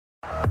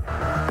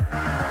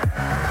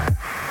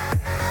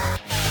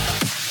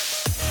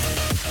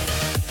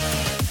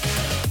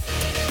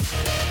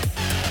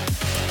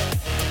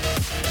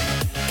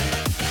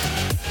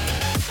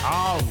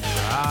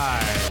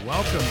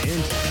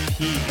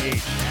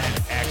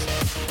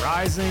THNX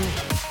Rising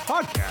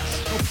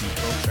podcast. Hope you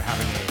folks are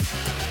having a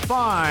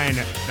fine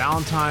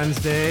Valentine's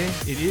Day.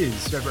 It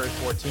is February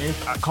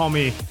 14th. Call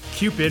me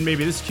Cupid.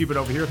 Maybe this is Cupid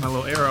over here with my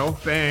little arrow.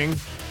 Bang.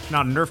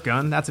 Not a Nerf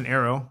gun. That's an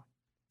arrow.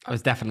 It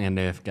was definitely a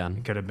Nerf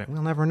gun. Could have been.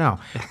 We'll never know.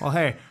 Well,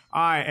 hey,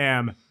 I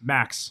am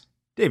Max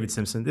David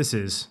Simpson. This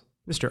is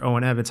Mr.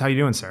 Owen Evans. How you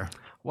doing, sir?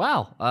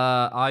 Well,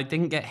 I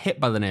didn't get hit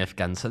by the Nerf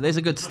gun, so there's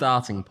a good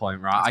starting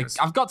point, right?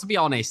 I've got to be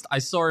honest. I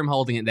saw him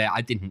holding it there.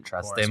 I didn't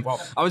trust him.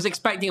 Well, I was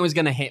expecting it was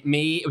going to hit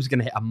me. It was going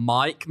to hit a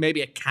mic,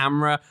 maybe a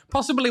camera,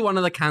 possibly one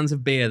of the cans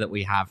of beer that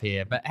we have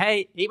here. But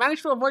hey, he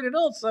managed to avoid it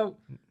all, so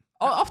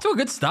off to a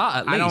good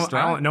start at least,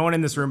 right? No one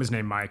in this room is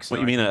named Mike. So what,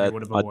 you mean a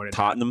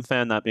Tottenham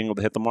fan not being able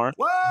to hit the mark?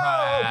 Whoa!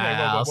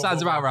 Whoa,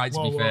 sounds about right,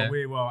 to be fair.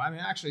 Whoa. I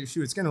mean, actually,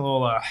 shoot, it's getting a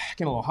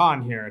little hot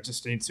in here. I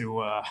just need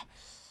to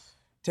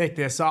take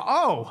this.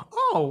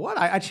 What?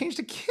 I changed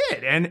a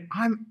kit, and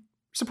I'm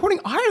supporting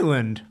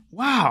Ireland.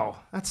 Wow,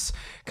 that's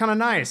kind of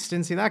nice.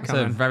 Didn't see that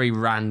coming. It's a very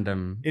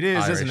random. It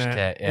is, Irish isn't it?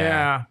 Kit,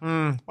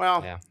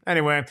 yeah.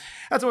 Anyway,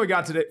 that's what we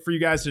got today for you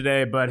guys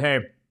today. But hey,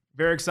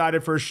 very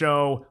excited for a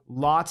show.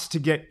 Lots to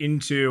get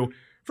into.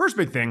 First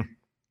big thing,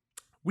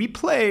 we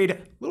played a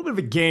little bit of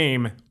a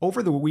game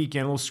over the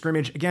weekend, a little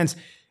scrimmage against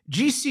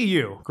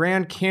GCU,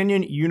 Grand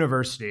Canyon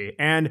University,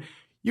 and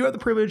you had the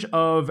privilege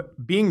of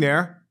being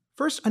there.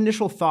 First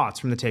initial thoughts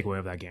from the takeaway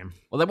of that game.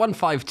 Well, they won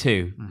 5-2.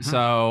 Mm-hmm.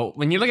 So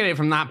when you look at it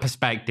from that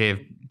perspective,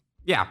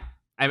 yeah,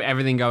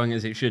 everything going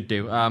as it should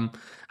do. And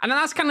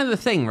that's kind of the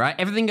thing, right?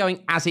 Everything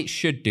going as it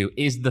should do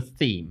is the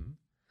theme.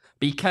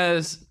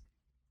 Because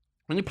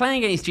when you're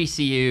playing against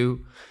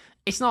GCU,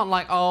 it's not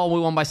like, we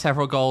won by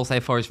several goals,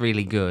 therefore it's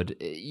really good.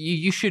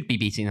 You should be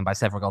beating them by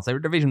several goals. They're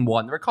a Division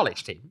 1, they're a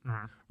college team,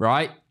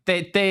 right?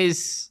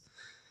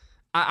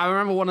 I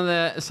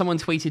remember someone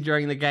tweeted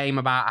during the game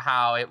about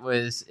how it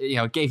was,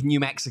 it gave New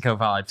Mexico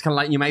vibes, kind of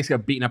like New Mexico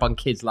beating up on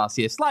kids last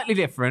year. Slightly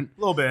different, a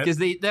little bit, because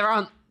they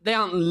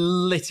aren't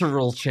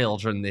literal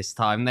children this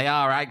time. They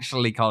are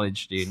actually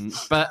college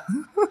students, but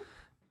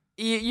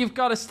you've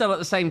got to still at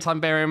the same time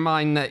bear in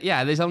mind that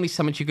there's only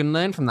so much you can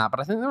learn from that. But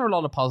I think there are a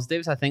lot of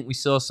positives. I think we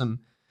saw some,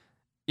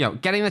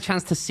 getting the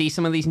chance to see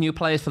some of these new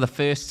players for the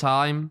first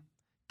time.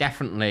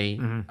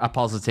 Definitely a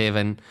positive,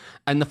 and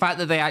the fact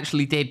that they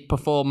actually did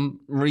perform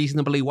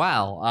reasonably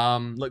well.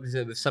 Look,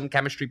 there's some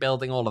chemistry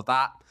building, all of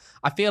that.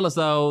 I feel as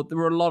though there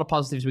were a lot of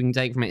positives we can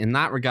take from it in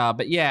that regard,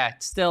 but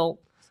it's still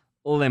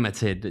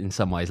limited in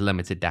some ways.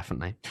 Limited,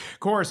 definitely. Of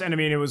course, and I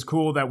mean, it was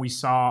cool that we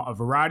saw a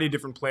variety of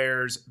different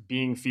players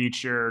being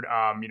featured.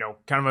 Kind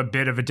of a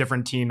bit of a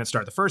different team that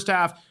started the first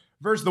half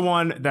versus the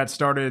one that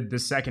started the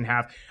second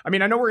half. I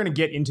mean, I know we're going to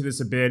get into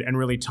this a bit and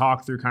really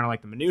talk through kind of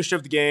like the minutia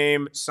of the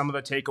game, some of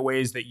the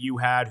takeaways that you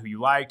had, who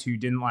you liked, who you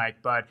didn't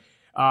like. But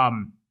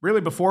really,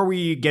 before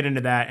we get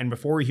into that and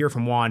before we hear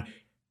from Juan,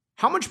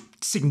 how much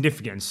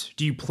significance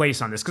do you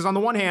place on this? Because on the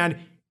one hand,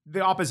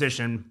 the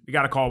opposition, you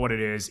got to call it what it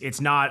is.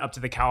 It's not up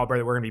to the caliber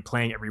that we're going to be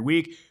playing every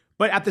week.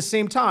 But at the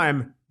same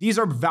time, these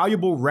are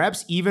valuable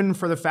reps, even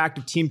for the fact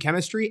of team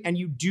chemistry. And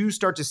you do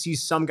start to see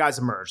some guys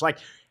emerge. Like,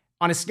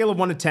 on a scale of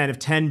 1 to 10, of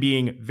 10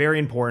 being very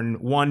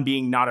important, 1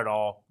 being not at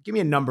all, give me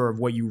a number of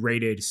what you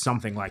rated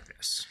something like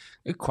this.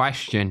 Good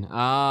question.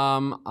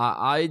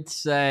 I'd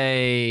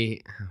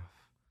say,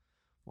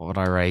 what would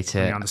I rate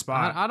it? On the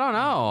spot. I don't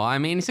know. I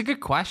mean, it's a good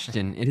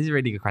question. It is a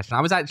really good question.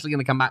 I was actually going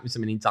to come back with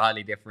something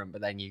entirely different,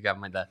 but then you go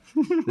with the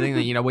thing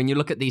that, when you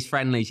look at these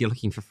friendlies, you're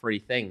looking for 3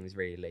 things,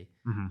 really.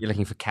 Mm-hmm. You're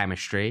looking for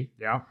chemistry.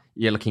 Yeah.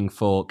 You're looking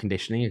for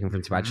conditioning. You're looking for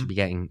them to actually be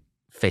getting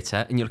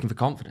fitter, and you're looking for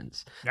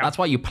confidence. Yep. That's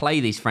why you play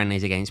these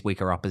friendlies against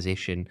weaker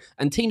opposition,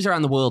 and teams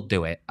around the world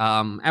do it.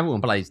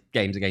 Everyone plays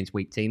games against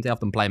weak teams. They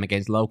often play them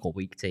against local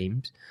weak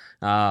teams.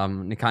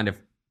 It kind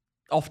of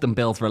often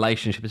builds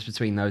relationships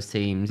between those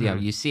teams.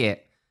 You see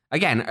it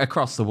again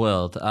across the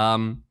world.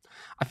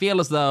 I feel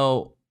as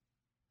though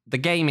the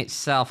game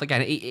itself,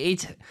 again,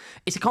 it's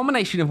a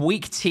combination of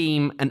weak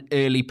team and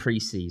early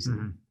preseason.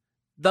 Mm-hmm.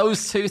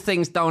 Those 2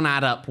 things don't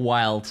add up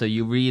well to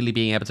you really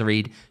being able to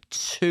read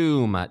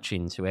too much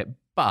into it.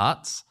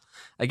 But,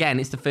 again,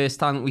 it's the first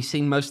time that we've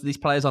seen most of these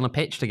players on a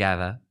pitch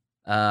together.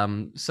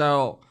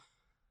 So,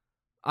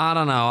 I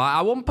don't know.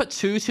 I won't put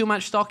too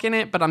much stock in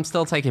it, but I'm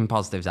still taking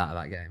positives out of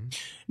that game.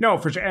 No,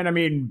 for sure. And, I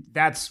mean,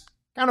 that's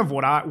kind of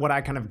what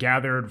I kind of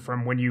gathered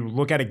from when you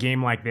look at a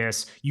game like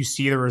this, you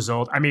see the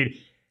result. I mean,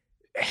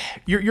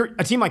 you're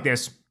a team like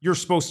this, you're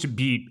supposed to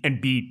beat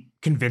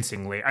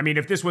convincingly. I mean,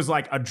 if this was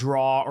like a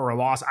draw or a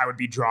loss, I would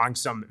be drawing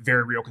some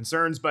very real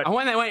concerns. But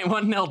when they went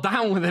 1-0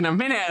 down within a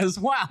minute as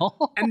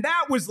well. And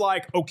that was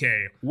like,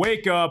 okay,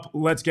 wake up,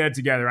 let's get it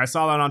together. I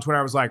saw that on Twitter.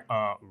 I was like,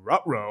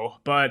 ruh-roh.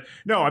 But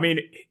no, I mean,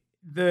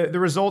 the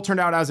result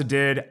turned out as it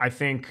did. I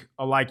think,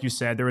 like you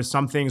said, there was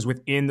some things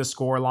within the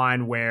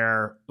scoreline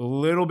where a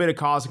little bit of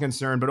cause of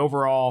concern, but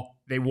overall,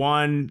 they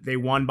won. They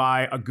won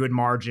by a good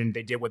margin.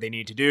 They did what they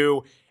need to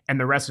do. And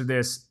the rest of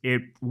this,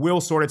 it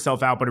will sort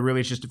itself out, but it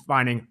really is just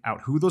finding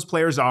out who those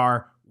players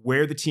are,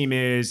 where the team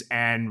is,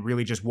 and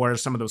really just what are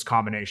some of those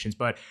combinations.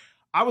 But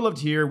I would love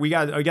to hear, we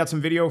got some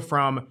video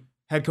from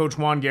head coach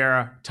Juan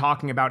Guerra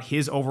talking about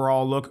his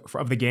overall look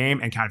of the game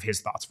and kind of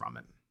his thoughts from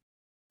it.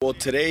 Well,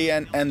 today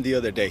and the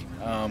other day,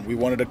 we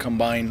wanted to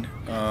combine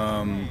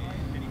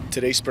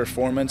today's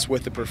performance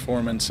with the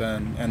performance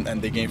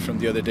and the game from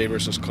the other day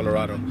versus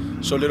Colorado.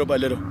 So little by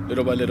little,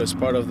 it's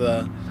part of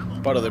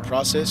the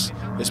process.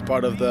 It's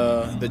part of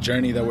the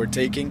journey that we're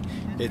taking.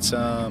 It's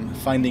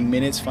finding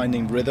minutes,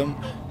 finding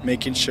rhythm,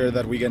 making sure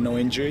that we get no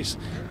injuries.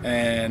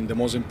 And the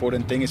most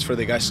important thing is for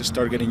the guys to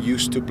start getting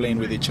used to playing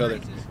with each other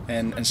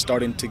and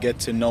starting to get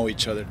to know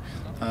each other.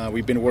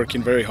 We've been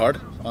working very hard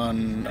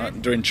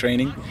during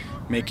training,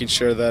 making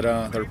sure that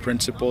our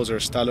principles, our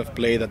style of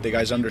play, that the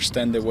guys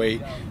understand the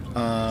way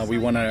we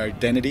want our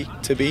identity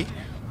to be.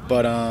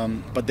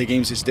 But the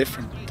games is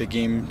different. The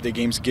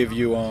games give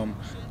you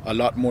a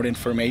lot more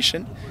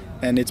information,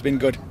 and it's been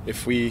good.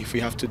 If we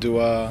have to do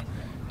a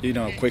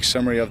quick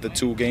summary of the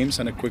two games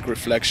and a quick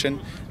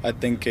reflection, I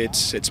think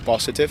it's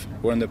positive.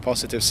 We're on the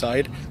positive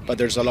side, but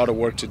there's a lot of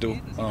work to do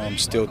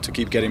still to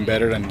keep getting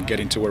better and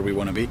getting to where we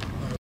want to be.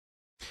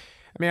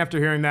 I mean, after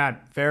hearing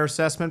that, fair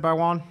assessment by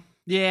Juan?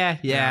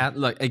 Yeah.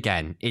 Look,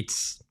 again,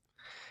 it's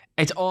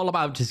all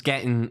about just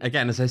getting,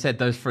 again, as I said,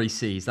 those 3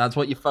 C's. That's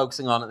what you're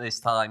focusing on at this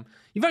time.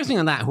 You're focusing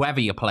on that whoever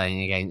you're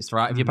playing against,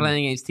 right? If you're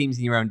playing against teams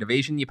in your own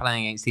division, you're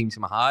playing against teams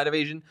from a higher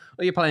division,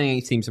 or you're playing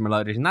against teams from a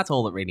lower division. That's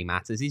all that really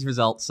matters. These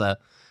results are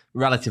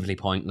relatively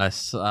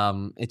pointless.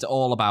 It's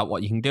all about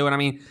what you can do. And I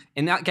mean,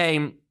 in that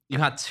game, you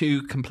had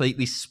 2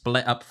 completely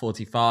split up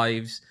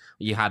 45s.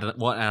 You had an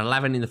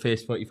 11 in the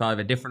first 45,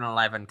 a different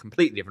 11,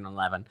 completely different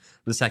 11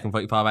 the second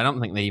 45. I don't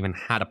think they even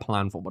had a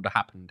plan for what would have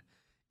happened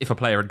if a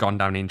player had gone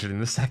down injured in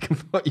the second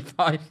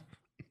 45,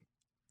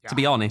 to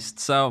be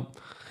honest. So,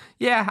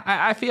 yeah,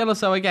 I feel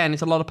as though, again,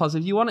 it's a lot of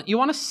positive. You want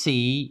to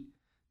see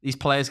these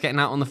players getting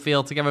out on the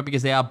field together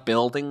because they are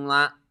building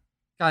that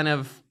kind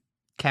of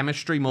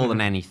chemistry more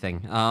than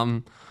anything.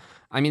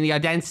 I mean, the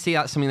identity,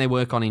 that's something they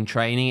work on in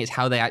training. It's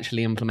how they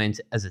actually implement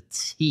it as a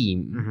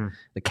team.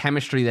 The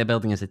chemistry they're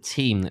building as a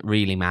team that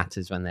really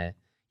matters when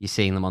you're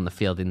seeing them on the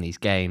field in these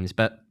games.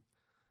 But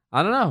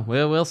I don't know.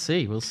 We'll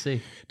see. We'll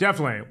see.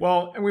 Definitely.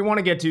 Well, and we want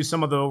to get to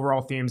some of the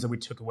overall themes that we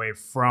took away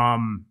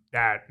from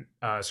that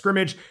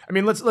scrimmage. I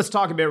mean, let's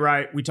talk a bit,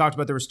 right? We talked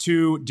about there was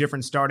 2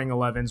 different starting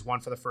 11s,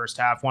 one for the first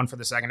half, one for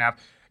the second half.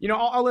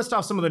 I'll list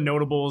off some of the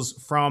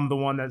notables from the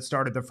one that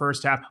started the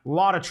first half. A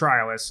lot of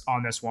trialists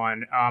on this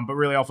one, but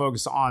really I'll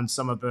focus on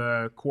some of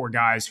the core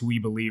guys who we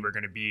believe are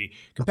going to be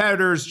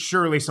competitors.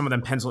 Surely some of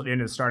them penciled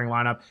into the starting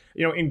lineup.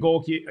 In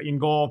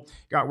goal,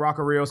 got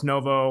Rocco Rios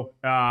Novo.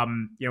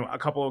 A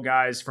couple of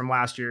guys from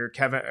last year,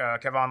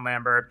 Kevin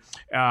Lambert,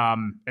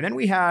 and then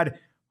we had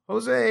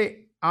Jose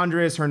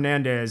Andres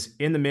Hernandez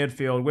in the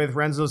midfield with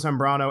Renzo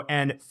Zambrano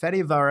and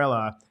Fede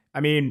Varela. I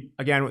mean,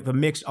 again, with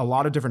a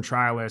lot of different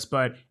trialists,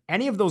 but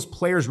any of those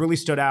players really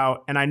stood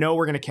out. And I know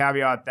we're going to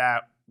caveat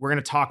that we're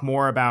going to talk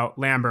more about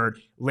Lambert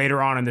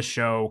later on in the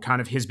show,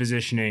 kind of his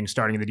positioning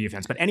starting in the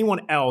defense, but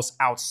anyone else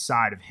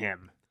outside of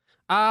him?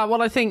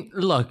 Well, I think,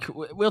 look,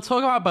 we'll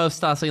talk about both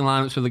starting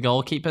lineups for the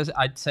goalkeepers.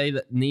 I'd say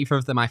that neither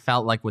of them I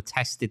felt like were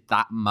tested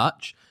that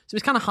much. So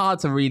it's kind of hard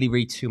to really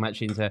read too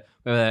much into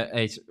whether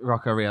it's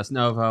Rocco Rios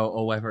Novo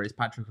or whether it's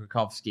Patrick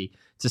Rakowski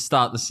to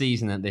start the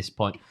season at this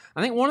point.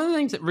 I think one of the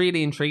things that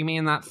really intrigued me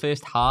in that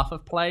first half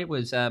of play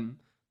was the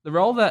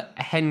role that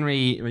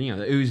Henry,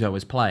 that Uzo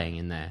was playing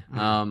in there,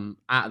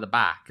 out of the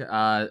back,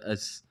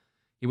 as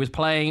he was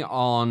playing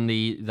on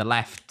the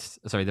right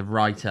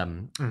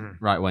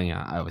right wing.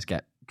 I always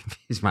get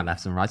confused my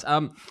lefts and rights.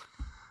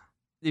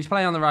 He was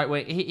playing on the right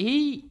wing.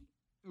 He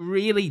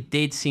really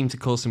did seem to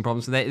cause some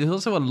problems with it. There's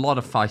also a lot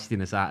of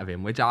feistiness out of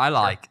him, which I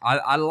like.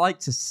 I like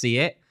to see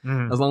it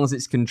as long as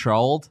it's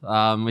controlled,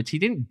 which he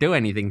didn't do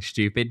anything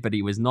stupid, but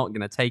he was not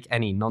going to take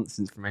any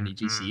nonsense from any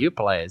GCU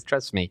players.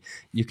 Trust me,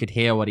 you could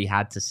hear what he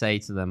had to say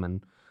to them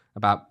and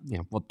about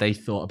what they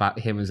thought about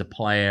him as a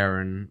player,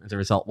 and as a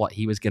result, what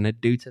he was going to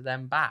do to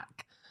them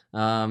back.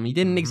 He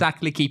didn't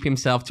exactly keep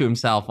himself to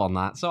himself on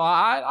that. So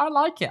I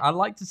like it. I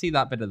like to see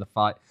that bit of the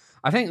fight.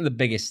 I think the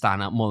biggest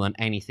standout more than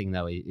anything,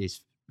 though, is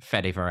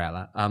Fede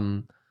Varela.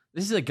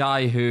 This is a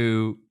guy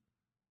who,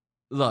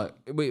 look,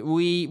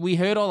 we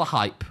heard all the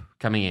hype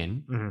coming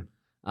in.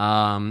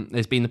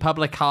 There's been the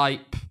public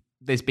hype.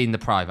 There's been the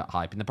private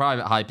hype. And the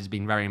private hype has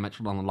been very much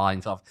along the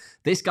lines of,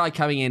 this guy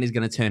coming in is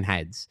going to turn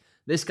heads.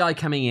 This guy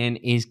coming in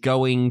is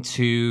going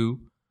to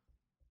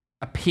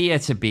appear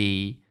to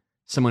be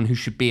someone who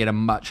should be at a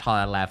much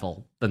higher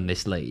level than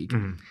this league.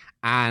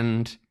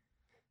 And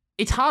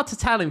it's hard to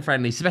tell in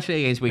friendlies,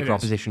 especially against weaker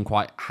opposition,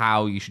 quite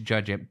how you should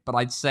judge it. But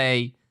I'd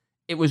say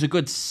it was a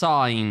good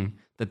sign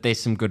that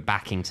there's some good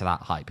backing to that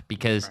hype,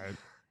 because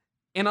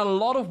in a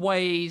lot of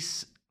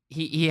ways,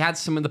 he had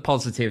some of the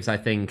positives, I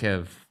think,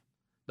 of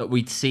that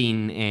we'd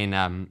seen in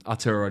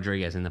Arturo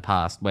Rodriguez in the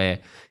past, where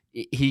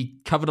he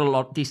covered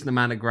a decent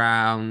amount of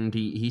ground.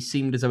 He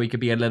seemed as though he could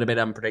be a little bit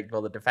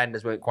unpredictable. The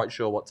defenders weren't quite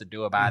sure what to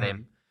do about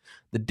him.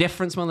 The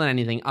difference more than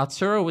anything,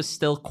 Arturo was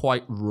still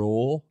quite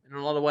raw in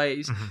a lot of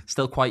ways,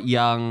 still quite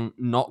young,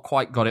 not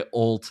quite got it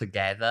all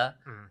together.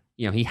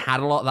 He had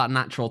a lot of that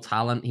natural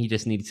talent. He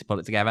just needed to put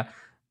it together.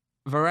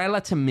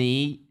 Varela to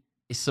me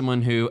is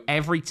someone who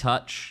every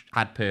touch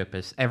had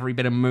purpose, every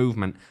bit of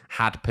movement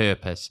had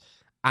purpose.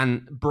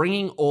 And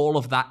bringing all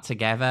of that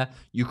together,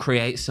 you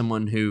create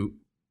someone who,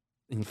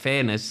 in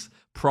fairness,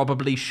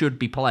 probably should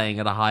be playing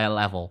at a higher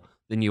level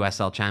than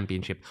USL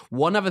Championship.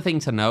 One other thing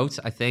to note,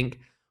 I think,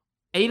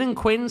 Aidan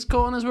Quinn's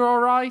corners were all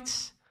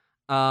right.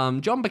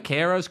 John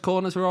Baqueiro's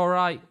corners were all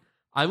right.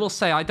 I will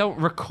say I don't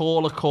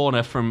recall a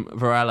corner from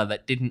Varela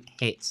that didn't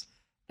hit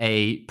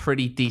a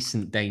pretty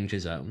decent danger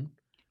zone.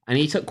 And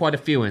he took quite a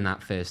few in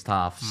that first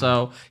half.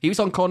 So he was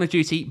on corner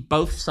duty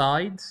both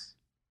sides.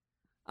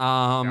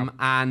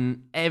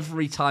 And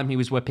every time he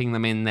was whipping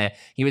them in there,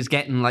 he was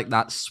getting like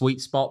that sweet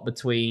spot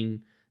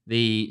between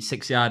the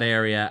 6-yard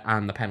area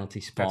and the penalty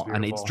spot.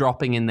 And it's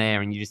dropping in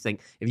there. And you just think,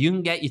 if you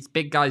can get your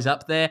big guys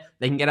up there,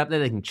 they can get up there,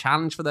 they can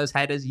challenge for those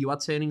headers. You are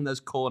turning those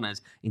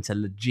corners into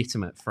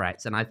legitimate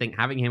threats. And I think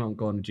having him on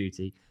corner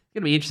duty is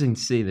going to be interesting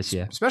to see this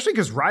year. Especially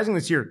because Rising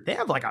this year, they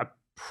have like a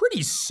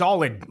pretty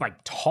solid,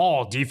 like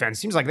tall defense.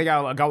 Seems like they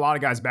got a lot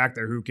of guys back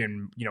there who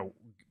can,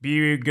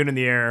 be good in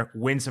the air,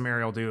 win some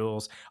aerial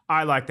duels.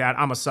 I like that.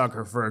 I'm a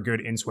sucker for a good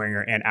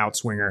in-swinger and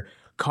out-swinger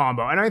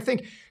combo. And I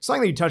think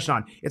something that you touched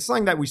on, it's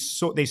something that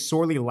they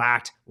sorely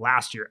lacked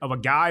last year, of a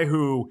guy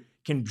who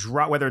can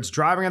whether it's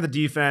driving on the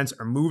defense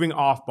or moving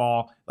off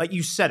ball, like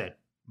you said it,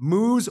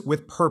 moves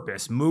with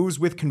purpose, moves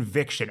with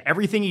conviction.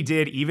 Everything he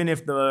did, even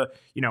if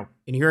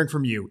in hearing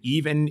from you,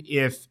 even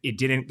if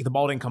the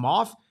ball didn't come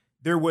off,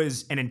 there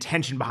was an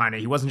intention behind it.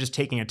 He wasn't just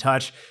taking a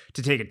touch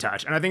to take a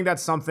touch. And I think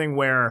that's something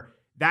where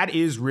that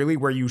is really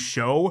where you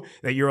show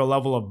that you're a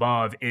level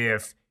above,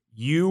 if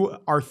you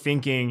are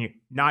thinking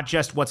not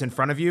just what's in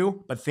front of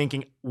you, but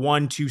thinking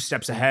 1-2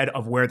 steps ahead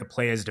of where the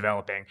play is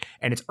developing.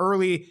 And it's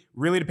early,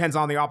 really depends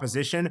on the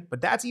opposition,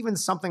 but that's even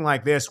something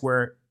like this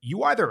where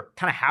you either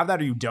kind of have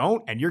that or you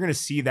don't, and you're going to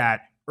see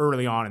that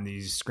early on in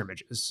these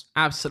scrimmages.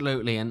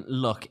 Absolutely. And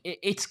look,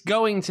 it's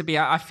going to be,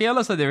 I feel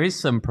as though there is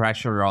some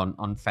pressure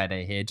on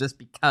Fede here, just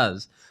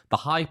because the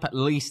hype, at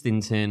least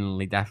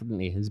internally,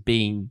 definitely has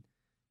been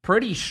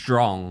pretty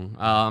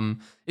strong.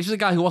 This was a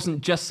guy who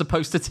wasn't just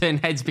supposed to turn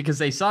heads because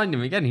they signed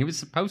him. Again, he was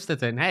supposed to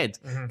turn heads,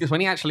 because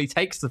when he actually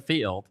takes the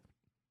field,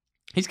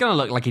 he's going to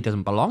look like he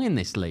doesn't belong in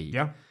this league.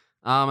 Yeah.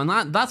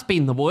 And that's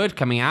been the word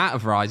coming out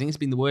of Rising. It's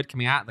been the word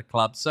coming out of the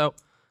club. So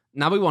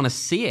now we want to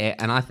see it.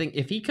 And I think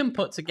if he can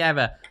put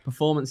together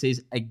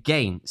performances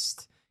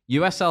against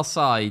USL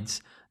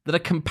sides that are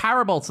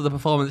comparable to the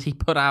performance he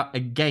put out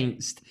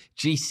against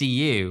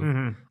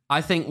GCU,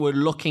 I think we're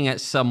looking at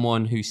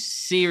someone who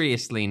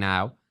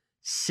seriously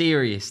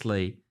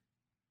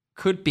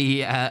could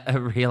be a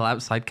real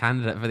outside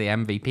candidate for the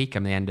MVP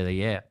come the end of the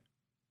year.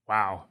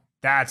 Wow.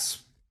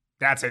 That's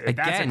a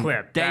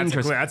clip.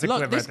 Dangerous. That's a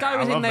clip. Look, this guy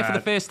was in there for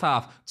the first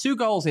half. 2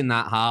 goals in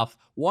that half,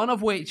 one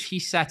of which he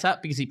set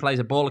up because he plays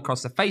a ball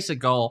across the face of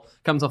goal,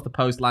 comes off the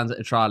post, lands at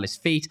a trialist's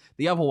feet.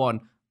 The other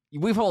one,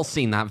 we've all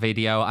seen that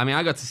video. I mean,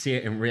 I got to see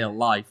it in real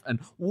life, and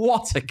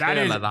what a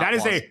curler that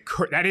was.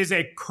 That is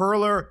a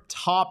curler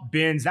top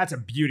bins. That's a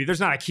beauty. There's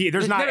not a keeper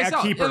who's stopping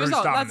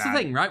that. That's the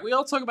thing, right? We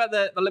all talk about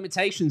the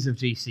limitations of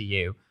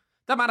GCU.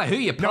 Doesn't matter who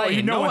you're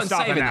playing. No one's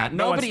saving that.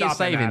 Nobody is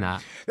saving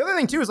that. The other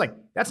thing, too, is like,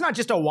 that's not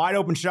just a wide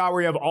open shot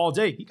where you have all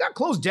day. He got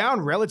closed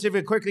down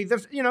relatively quickly.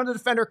 The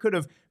defender could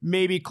have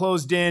maybe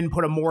closed in,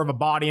 put more of a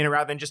body in it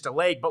rather than just a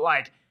leg. But,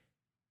 like,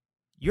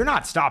 you're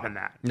not stopping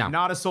that. No.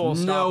 Not a soul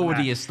stopping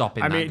Nobody that. is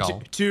stopping that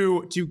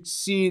goal. To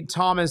see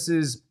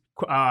Thomas's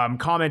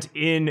comment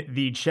in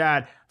the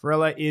chat,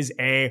 Varela is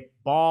a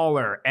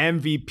baller.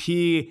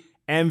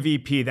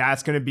 MVP.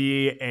 That's going to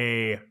be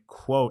a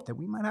quote that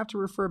we might have to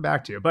refer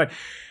back to. But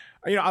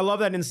I love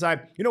that insight.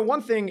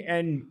 One thing,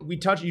 and you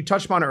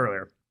touched upon it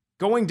earlier,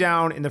 going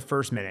down in the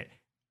first minute.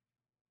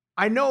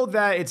 I know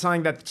that it's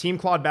something that the team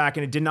clawed back,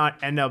 and it did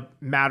not end up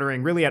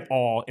mattering really at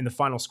all in the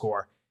final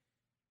score.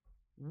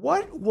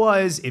 What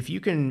was, if you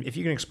can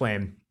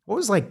explain, what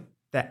was like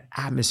the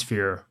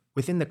atmosphere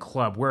within the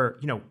club where,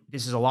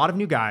 this is a lot of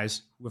new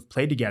guys who have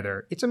played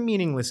together. It's a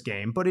meaningless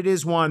game, but it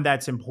is one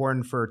that's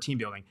important for team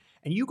building.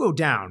 And you go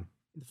down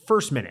in the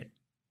first minute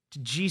to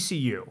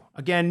GCU.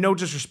 Again, no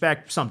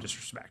disrespect, some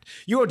disrespect.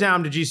 You go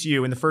down to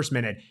GCU in the first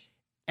minute,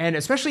 and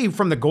especially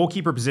from the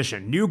goalkeeper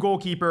position, new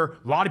goalkeeper,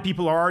 a lot of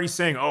people are already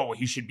saying, oh,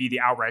 he should be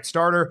the outright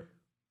starter.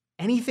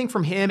 Anything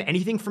from him,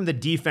 anything from the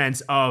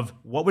defense of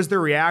what was their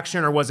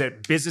reaction, or was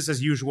it business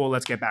as usual,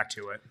 let's get back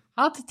to it?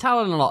 Hard to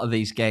tell in a lot of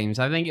these games.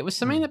 I think it was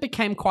something that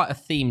became quite a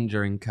theme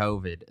during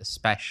COVID,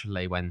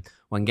 especially when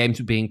games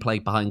were being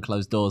played behind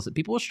closed doors, that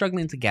people were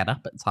struggling to get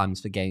up at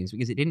times for games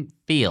because it didn't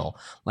feel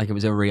like it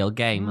was a real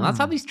game. And that's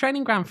how these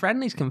training ground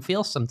friendlies can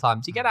feel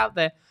sometimes. You get out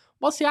there,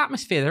 what's the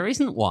atmosphere? There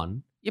isn't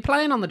one. You're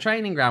playing on the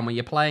training ground where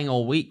you're playing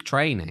all week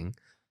training.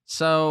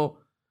 So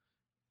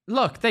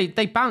look, they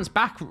bounced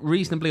back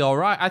reasonably all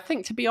right. I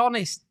think, to be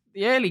honest,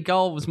 the early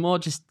goal was more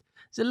just,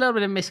 it's a little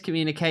bit of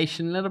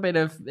miscommunication, a little bit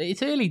of,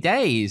 it's early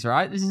days,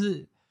 right? This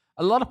is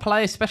a lot of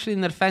players, especially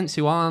in the defense,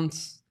 who aren't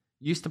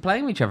used to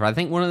playing with each other. I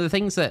think one of the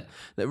things that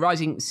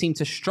Rising seemed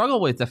to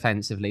struggle with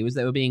defensively was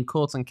they were being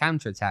caught on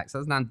counterattacks.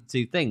 That's down to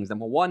two things.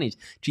 Number one is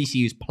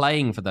GCU's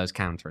playing for those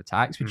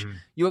counterattacks, which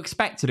you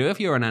expect to do if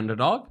you're an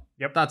underdog.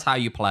 Yep. That's how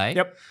you play.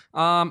 Yep.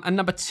 And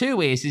number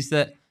two is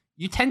that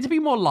you tend to be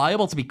more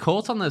liable to be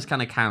caught on those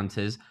kind of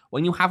counters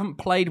when you haven't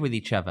played with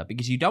each other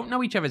because you don't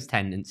know each other's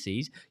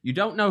tendencies. You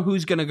don't know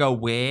who's going to go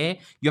where.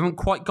 You haven't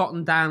quite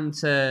gotten down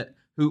to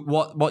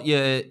what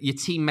your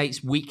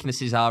teammates'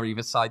 weaknesses are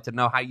either side to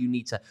know how you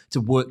need to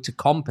work to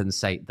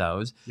compensate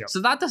those. Yep.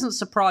 So that doesn't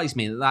surprise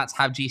me that that's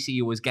how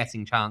GCU was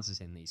getting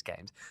chances in these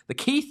games. The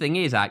key thing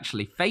is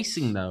actually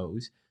facing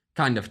those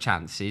kind of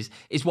chances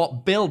is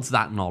what builds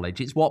that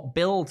knowledge. It's what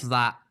builds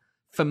that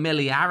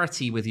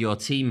familiarity with your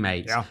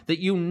teammates, that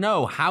you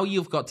know how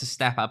you've got to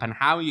step up and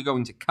how you're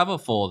going to cover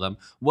for them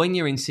when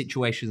you're in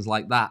situations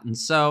like that. And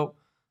so,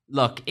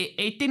 look,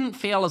 it didn't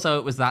feel as though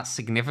it was that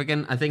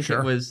significant. I think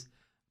it was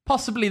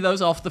possibly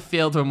those off the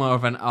field were more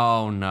of an,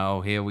 oh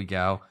no, here we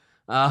go.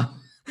 But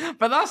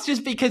that's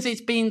just because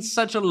it's been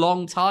such a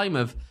long time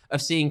of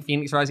seeing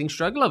Phoenix Rising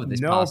struggle over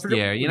this past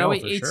year. You know,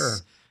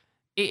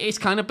 it's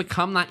kind of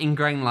become that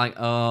ingrained, like,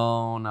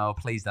 oh no,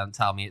 please don't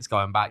tell me it's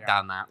going back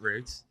down that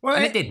route. Well,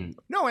 and it didn't.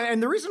 No,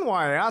 and the reason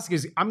why I ask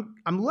is I'm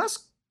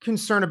less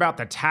concerned about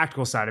the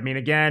tactical side. I mean,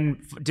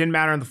 again, didn't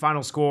matter in the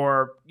final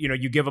score. You know,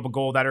 you give up a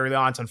goal that early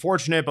on, it's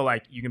unfortunate, but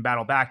like you can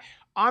battle back.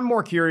 I'm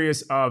more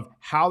curious of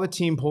how the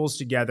team pulls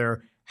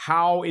together,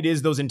 how it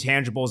is those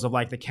intangibles of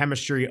like the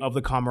chemistry of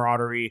the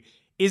camaraderie.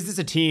 Is this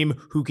a team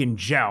who can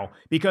gel?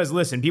 Because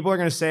listen, people are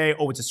going to say,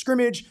 oh, it's a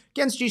scrimmage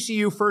against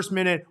GCU, first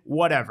minute,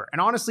 whatever.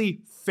 And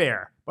honestly,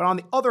 fair. But on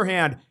the other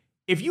hand,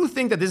 if you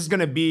think that this is going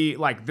to be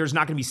like, there's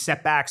not going to be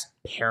setbacks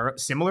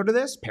similar to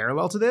this,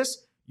 parallel to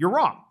this, you're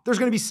wrong. There's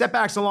going to be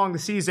setbacks along the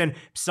season,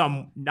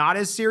 some not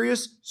as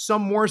serious,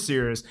 some more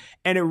serious.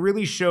 And it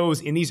really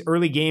shows in these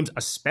early games,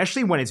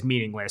 especially when it's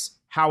meaningless,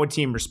 how a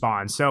team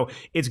responds. So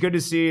it's good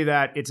to see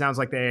that it sounds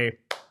like they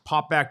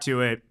pop back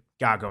to it,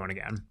 got going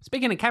again.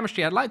 Speaking of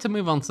chemistry, I'd like to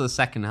move on to the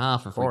second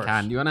half if we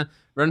can. Do you want to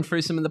run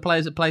through some of the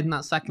players that played in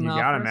that second half?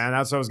 You got it, man.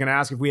 That's what I was going to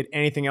ask if we had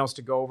anything else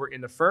to go over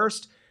in the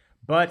first.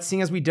 But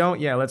seeing as we don't,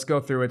 let's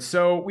go through it.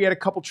 So we had a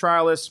couple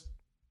trialists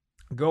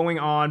going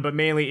on, but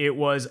mainly it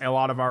was a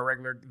lot of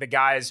the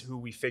guys who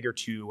we figure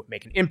to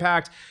make an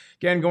impact.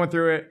 Again, going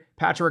through it,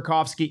 Patrick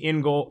Rakowski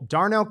in goal,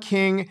 Darnell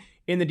King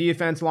in the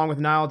defense, along with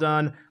Niall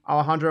Dunn,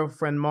 Alejandro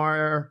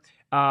Frenmar,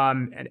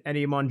 and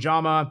Eddie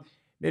Monjama.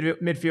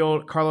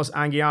 Midfield, Carlos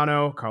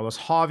Anguiano, Carlos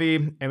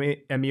Javi,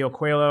 Emil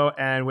Coelho,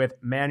 and with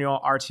Manuel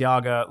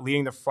Arteaga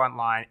leading the front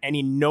line.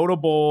 Any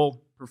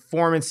notable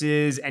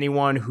performances,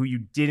 anyone who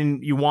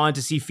you wanted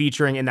to see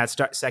featuring in that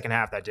second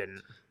half that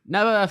didn't?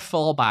 Never a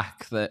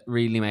fallback that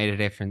really made a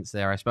difference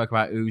there. I spoke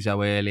about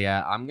Uzo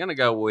earlier. I'm going to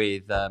go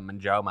with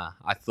Manjoma.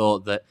 I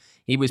thought that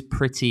he was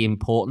pretty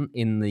important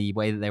in the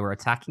way that they were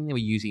attacking. They were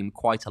using him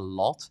quite a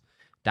lot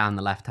down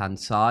the left-hand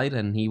side,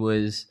 and he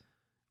was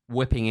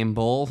whipping in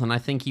balls, and I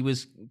think he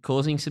was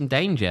causing some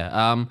danger.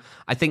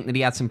 I think that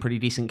he had some pretty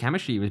decent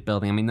chemistry he was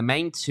building. I mean, the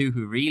main two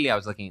who really I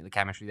was looking at the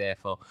chemistry there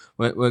for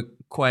were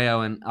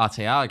Coelho and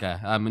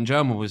Arteaga.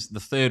 Manjoma was the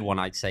third one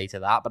I'd say to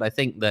that, but I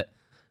think that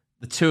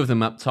the two of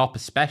them up top,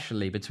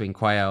 especially between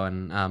Coelho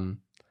and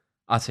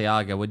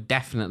Arteaga, were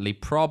definitely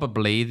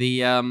probably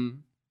the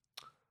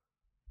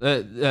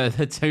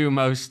two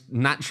most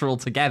natural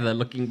together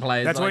looking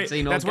players I've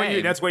seen all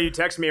game. That's why you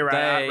text me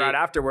right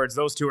afterwards.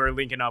 Those two are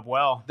linking up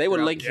well. They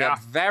were linking up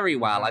very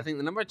well. I think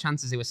the number of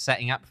chances they were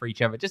setting up for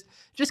each other, just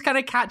kind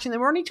of catching, they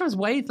were on each other's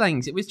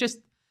wavelengths. It was just,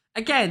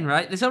 again,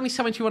 right, there's only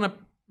so much you want to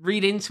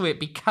read into it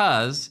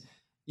because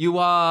you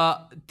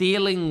are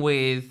dealing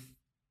with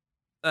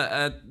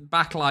a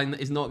backline that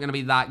is not going to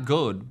be that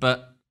good.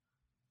 But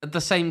at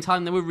the same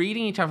time, they were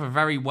reading each other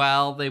very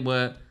well. They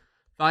were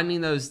finding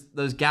those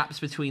gaps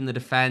between the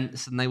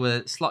defense, and they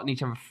were slotting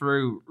each other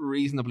through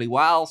reasonably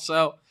well.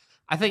 So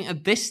I think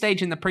at this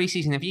stage in the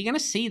preseason, if you're going to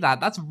see that,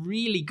 that's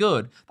really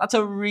good. That's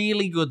a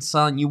really good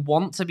sign. You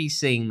want to be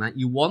seeing that.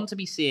 You want to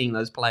be seeing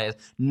those players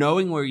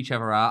knowing where each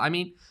other are. I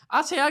mean,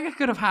 Arteaga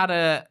could have had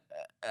a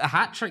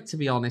hat trick, to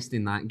be honest,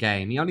 in that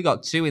game. He only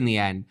got 2 in the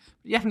end.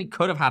 But he definitely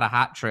could have had a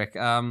hat trick.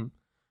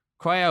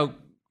 Coelho,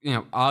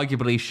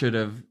 arguably should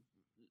have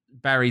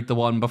buried the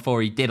one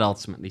before he did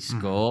ultimately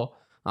score.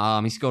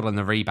 He scored on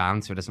the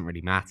rebound, so it doesn't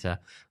really matter.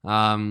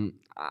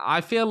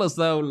 I feel as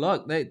though,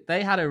 look,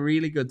 they had a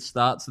really good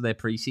start to their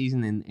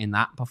preseason in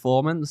that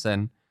performance.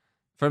 And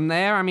from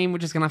there, I mean, we're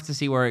just going to have to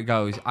see where it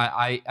goes.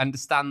 I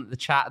understand the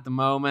chat at the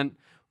moment.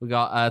 We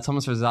got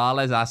Thomas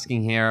Rosales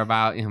asking here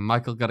about,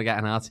 Michael got to get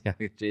an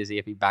Arteaga jersey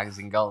if he bangs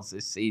in goals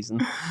this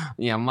season.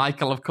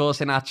 Michael, of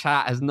course, in our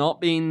chat has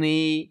not been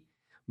the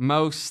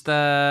most...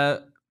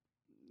 no,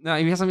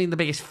 he hasn't been the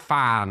biggest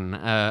fan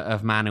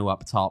of Manu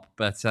up top,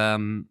 but...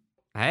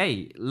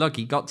 hey, look,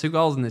 he got 2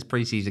 goals in this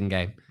preseason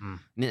game.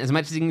 As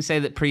much as you can say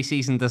that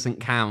preseason doesn't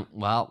count,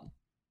 well,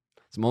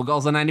 it's more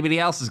goals than anybody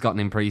else has gotten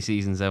in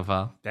preseason so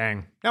far.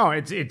 Dang. No,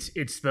 it's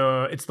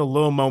the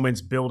little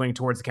moments building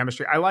towards the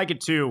chemistry. I like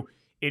it too.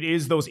 it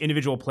is those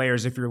individual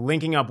players. If you're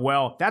linking up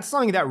well, that's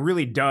something that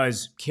really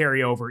does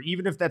carry over,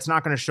 even if that's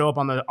not going to show up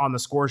on the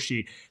score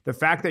sheet. The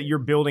fact that you're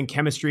building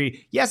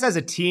chemistry, yes, as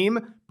a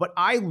team, but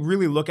I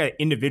really look at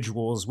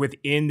individuals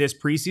within this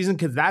preseason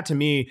because that to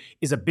me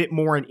is a bit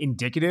more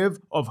indicative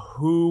of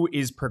who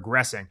is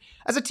progressing.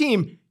 As a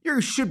team,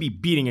 you should be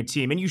beating a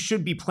team and you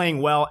should be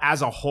playing well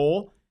as a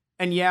whole.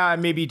 And yeah,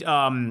 maybe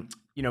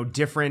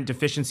different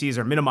deficiencies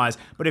are minimized,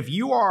 but if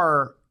you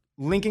are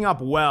linking up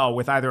well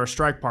with either a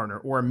strike partner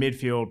or a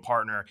midfield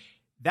partner,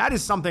 that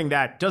is something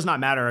that does not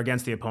matter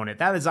against the opponent.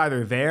 That is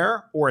either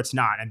there or it's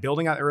not. And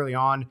building out early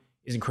on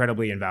is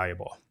incredibly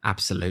invaluable.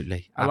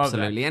 Absolutely. I love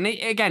that. And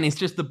again, it's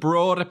just the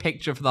broader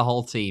picture for the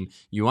whole team.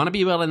 You want to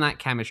be building that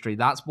chemistry.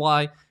 That's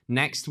why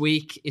next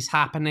week is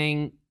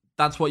happening.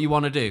 That's what you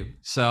want to do.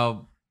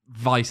 So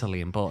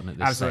vitally important at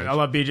this Absolutely. stage. I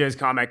love BJ's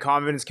comment.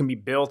 Confidence can be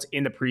built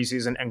in the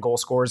preseason, and goal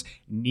scorers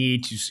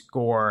need to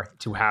score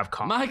to have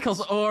confidence.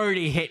 Michael's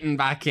already hitting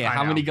back here.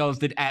 How many goals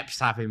did Epps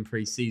have in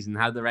preseason?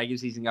 How'd the regular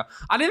season go?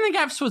 I didn't think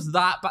Epps was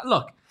that, but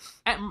look,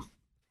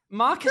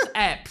 Marcus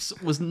Epps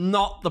was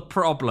not the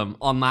problem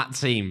on that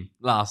team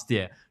last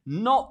year.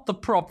 Not the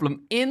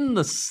problem in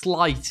the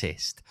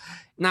slightest.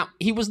 Now,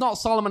 he was not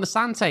Solomon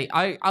Asante.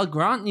 I'll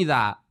grant you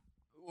that.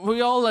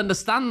 We all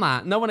understand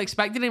that. No one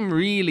expected him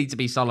really to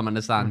be Solomon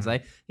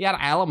Asante. He had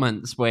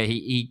elements where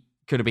he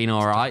could have been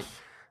all right.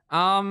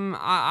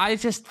 I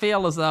just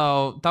feel as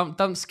though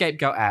don't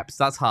scapegoat Epps.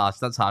 That's harsh.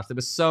 There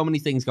were so many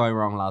things going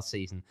wrong last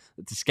season.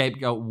 To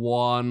scapegoat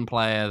one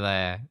player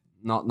there,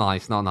 not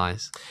nice.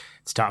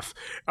 It's tough.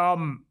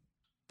 Well,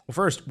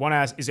 first, want to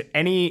ask: is there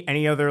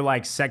any other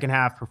like second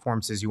half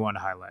performances you want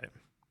to highlight?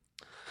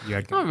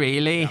 Not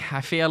really. Yeah. I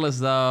feel as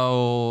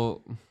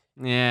though.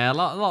 Yeah, a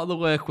lot of the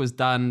work was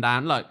done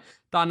down. Look,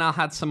 Darnell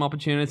had some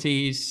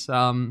opportunities.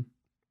 I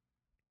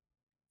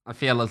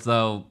feel as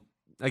though,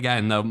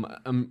 again, though,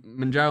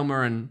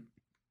 Manjoma and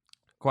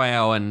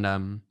Cuello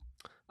and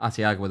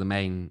Arteaga were the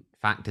main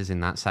factors in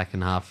that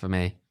second half for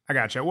me. I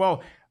gotcha.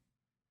 Well,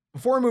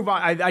 before we move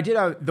on, I did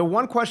the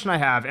one question I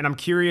have, and I'm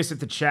curious if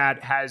the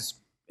chat has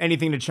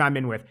anything to chime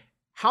in with.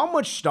 How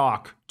much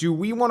stock do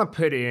we want to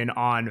put in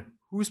on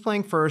who's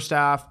playing first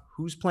half,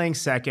 who's playing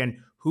second,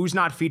 who's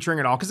not featuring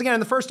at all? Because again, in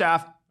the first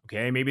half,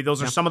 okay, maybe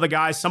those are some of the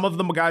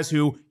guys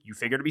who you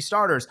figure to be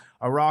starters.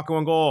 Rocco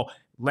in goal,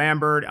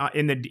 Lambert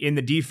in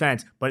the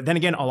defense. But then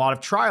again, a lot of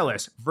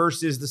trialists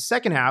versus the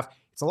second half.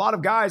 It's a lot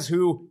of guys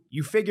who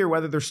you figure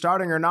whether they're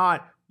starting or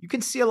not. You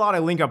can see a lot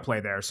of link-up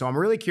play there. So I'm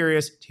really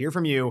curious to hear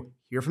from you,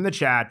 hear from the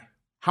chat.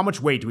 How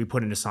much weight do we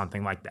put into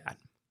something like that?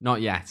 Not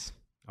yet.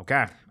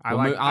 Okay.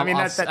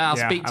 I'll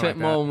speak to it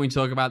more when we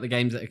talk about the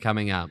games that are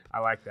coming up. I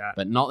like that.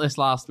 But not this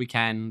last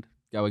weekend.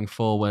 Going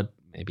forward,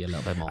 maybe a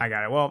little bit more. I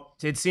got it. Well,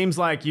 it seems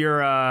like you're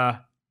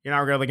not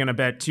really going to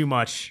bet too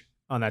much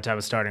on that type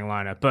of starting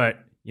lineup, but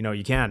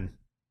you can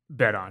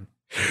bet on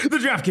the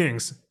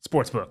DraftKings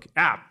Sportsbook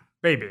app,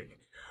 baby.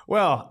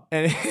 Well,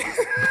 and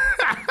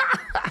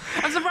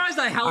I'm surprised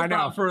I held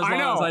that for as long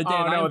as I did.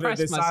 I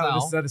impressed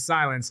myself. The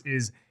silence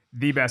is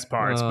the best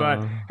parts.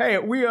 But hey,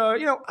 we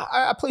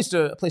I placed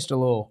a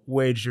little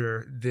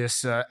wager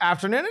this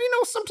afternoon,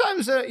 and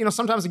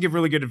sometimes I give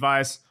really good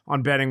advice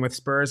on betting with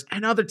Spurs,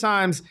 and other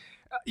times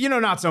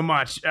not so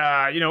much.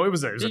 It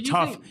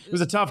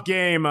was a tough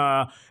game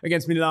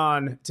against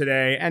Milan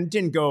today, and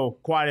didn't go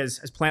quite as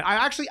planned.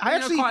 I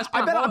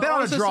bet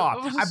on a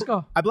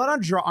draw. I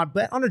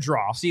bet on a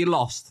draw. So you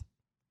lost.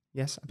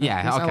 Yes. Okay.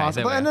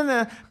 And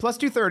then plus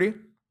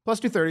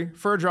 230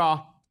 for a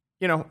draw.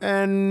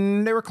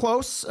 And they were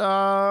close.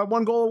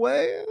 One goal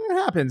away. It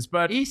happens.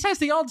 But he says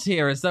the odds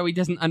here as though he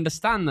doesn't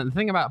understand that. The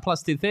thing about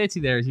plus 230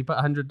 there is you put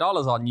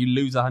 $100 on, you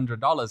lose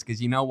 $100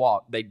 because you know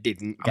what? They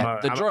didn't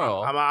get the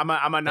draw. I'm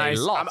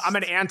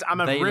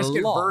a risk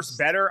adverse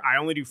bettor. I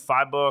only do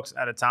 $5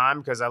 at a time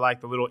because I like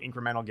the little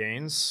incremental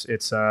gains.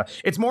 It's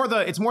more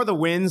the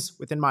wins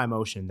within my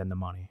emotion than the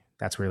money.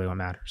 That's really what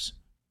matters.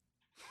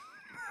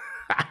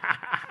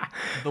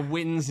 The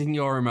wins in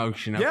your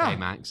emotion, okay,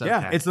 Max. Okay.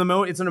 Yeah, it's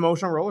an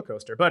emotional roller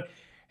coaster. But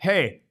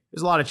hey,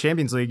 there's a lot of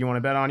Champions League you want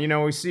to bet on.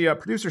 We see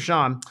producer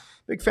Sean,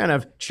 big fan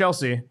of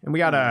Chelsea, and we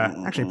got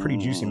actually a pretty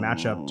juicy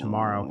matchup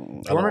tomorrow.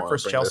 Dortmund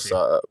versus Chelsea.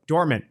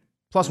 Dortmund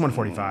plus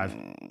 145,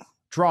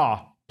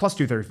 draw plus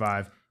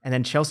 235, and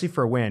then Chelsea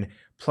for a win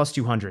plus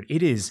 200.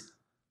 It is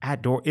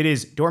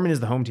Dortmund is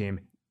the home team.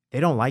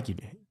 They don't like you.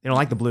 They don't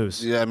like the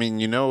Blues. Yeah, I mean,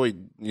 you know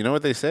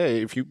what they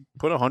say. If you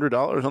put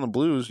 $100 on the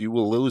Blues, you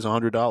will lose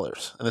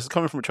 $100. And this is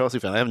coming from a Chelsea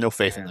fan. I have no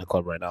faith in that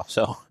club right now,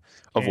 so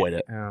avoid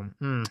it.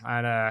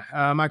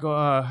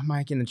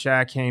 Mike in the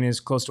chat, Kane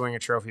is close to winning a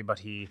trophy, but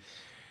he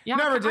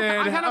never did.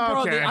 I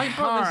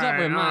brought this up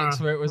with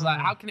Max, where it was like,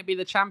 how can it be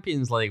the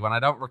Champions League when I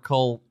don't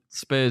recall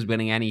Spurs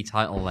winning any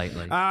title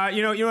lately?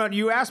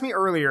 You asked me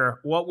earlier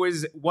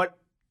what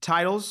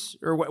titles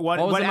or what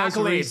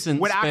accolades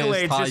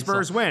did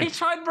Spurs win? He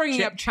tried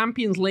bringing up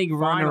Champions League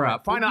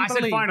runner-up. I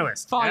said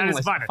finalist.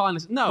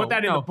 Finalist. No, put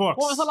that in the books.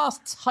 What was the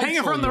last title? Hang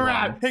it from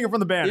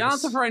the banners. The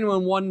answer for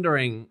anyone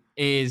wondering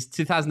is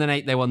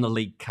 2008. They won the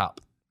League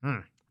Cup.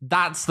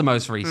 That's the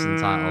most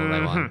recent title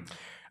they won.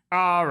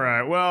 All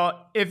right.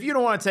 Well, if you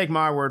don't want to take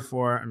my word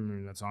for it, I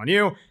mean, that's on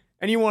you,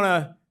 and you want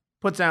to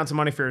put down some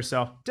money for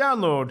yourself,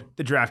 download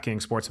the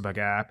DraftKings Sportsbook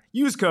app.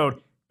 Use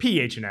code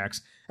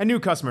PHNX, and new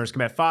customers can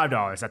bet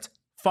 $5. That's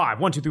 5,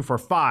 1, 2, 3, 4,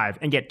 5,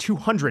 and get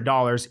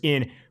 $200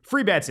 in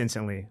free bets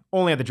instantly.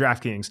 Only at the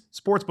DraftKings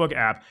Sportsbook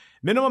app.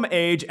 Minimum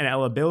age and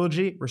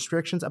eligibility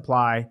restrictions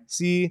apply.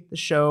 See the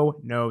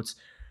show notes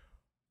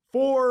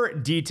for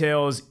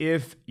details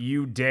if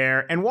you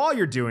dare. And while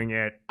you're doing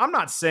it, I'm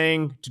not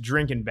saying to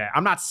drink and bet.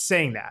 I'm not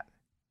saying that.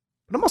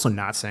 But I'm also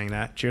not saying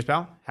that. Cheers,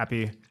 pal.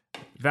 Happy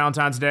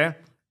Valentine's Day.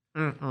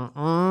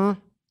 Got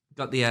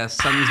the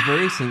Suns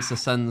brew since the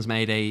Suns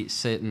made a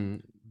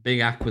certain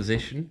big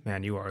acquisition.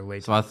 Man, you are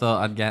late. So I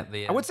thought I'd get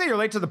the... I would say you're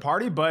late to the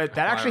party, but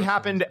that actually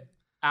happened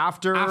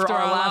after our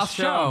last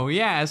show.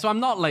 Yeah, so I'm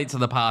not late to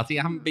the party.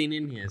 I haven't been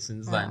in here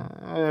since then.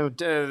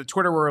 The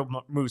Twitter world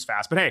moves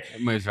fast, but hey,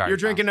 It moves very you're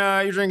fast.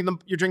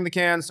 You're drinking the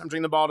cans. I'm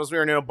drinking the bottles. We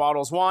already know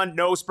bottles one.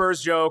 No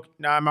Spurs joke.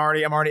 No, I'm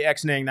already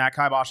X-naying that,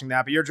 kiboshing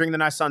that. But you're drinking the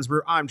nice Suns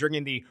brew. I'm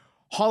drinking the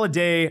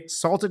Holiday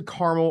Salted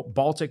Caramel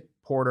Baltic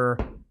Porter.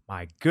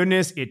 My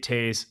goodness, it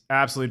tastes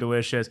absolutely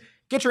delicious.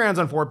 Get your hands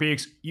on Four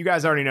Peaks. You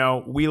guys already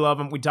know. We love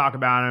them. We talk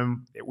about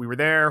them. We were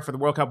there for the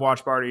World Cup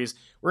watch parties.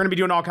 We're going to be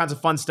doing all kinds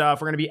of fun stuff.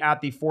 We're going to be at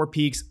the Four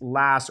Peaks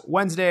last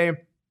Wednesday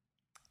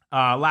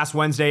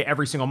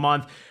every single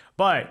month.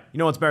 But you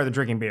know what's better than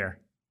drinking beer?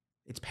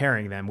 It's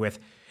pairing them with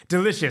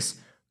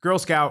delicious Girl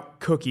Scout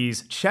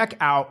cookies. Check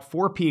out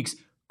Four Peaks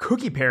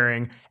cookie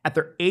pairing at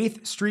their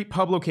 8th Street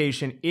Pub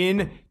location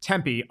in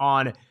Tempe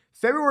on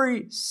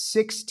February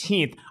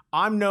 16th.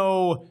 I'm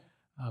no...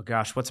 Oh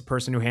gosh, what's a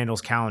person who handles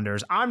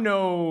calendars? I'm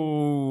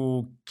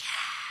no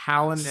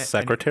calendar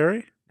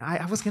Secretary?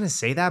 I was gonna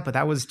say that, but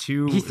that was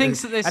too. He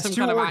thinks that there's that's some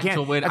too kind of organic.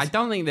 actual word. I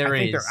don't think there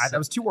is. That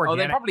was too Oh, organic.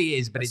 there probably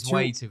is, but That's it's too-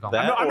 way too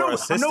complex. That or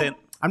assistant.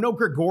 I'm no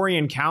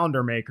Gregorian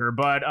calendar maker,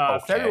 but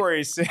Okay.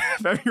 February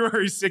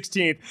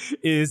 16th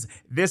is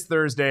this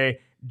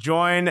Thursday.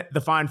 Join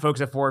the fine folks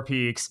at Four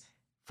Peaks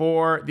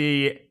for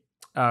the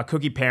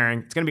cookie pairing.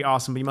 It's going to be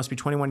awesome, but you must be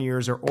 21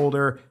 years or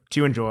older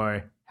to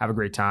enjoy. Have a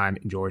great time.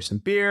 Enjoy some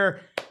beer.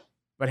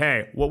 But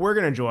hey, what we're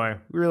going to enjoy,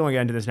 we really want to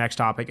get into this next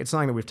topic. It's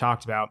something that we've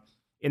talked about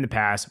in the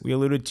past. We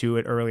alluded to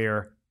it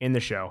earlier in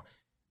the show.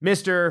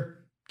 Mr.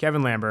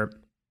 Kevin Lambert,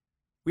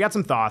 we got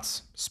some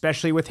thoughts,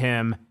 especially with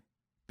him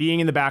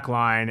being in the back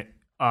line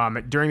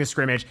during the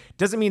scrimmage.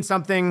 Does it mean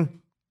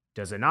something?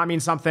 Does it not mean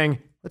something?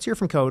 Let's hear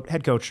from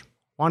head coach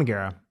Juan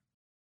Guerra.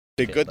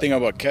 The good thing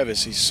about Kev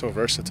is he's so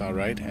versatile,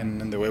 right?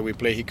 And the way we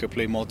play, he could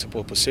play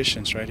multiple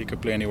positions, right? He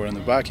could play anywhere in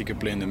the back. He could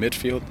play in the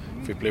midfield.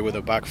 If we play with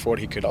a back four,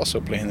 he could also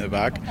play in the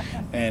back.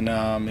 And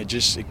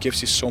it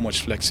gives you so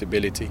much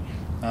flexibility.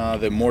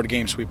 The more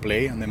games we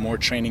play and the more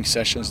training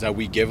sessions that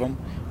we give him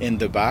in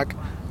the back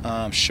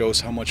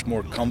shows how much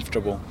more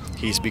comfortable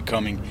he's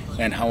becoming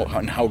and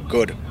how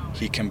good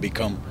he can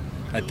become.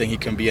 I think he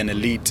can be an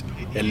elite.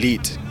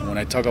 When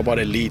I talk about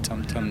elite,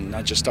 I'm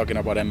not just talking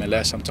about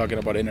MLS. I'm talking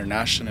about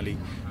internationally,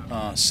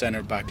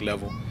 center back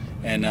level.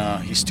 And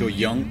he's still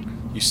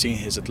young. You see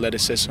his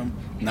athleticism.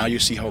 Now you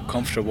see how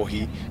comfortable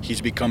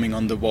he's becoming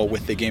on the ball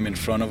with the game in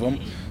front of him.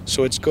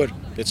 So it's good.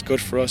 It's good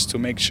for us to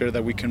make sure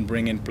that we can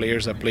bring in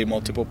players that play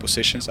multiple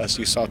positions, as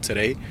you saw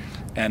today.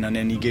 And on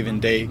any given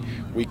day,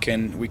 we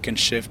can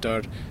shift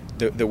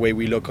the way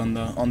we look on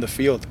the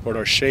field, or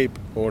our shape,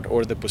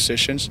 or the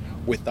positions,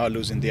 without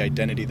losing the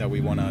identity that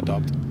we want to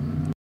adopt.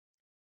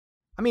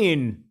 I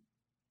mean,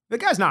 the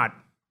guy's not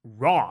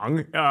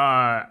wrong.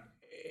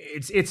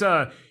 It's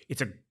a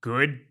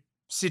good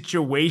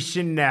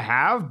situation to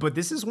have, but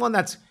this is one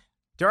that's,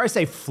 dare I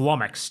say,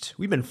 flummoxed.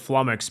 We've been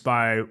flummoxed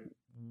by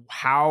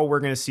how we're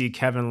going to see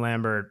Kevin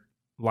Lambert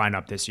line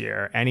up this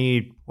year.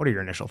 What are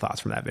your initial thoughts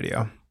from that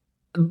video?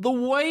 The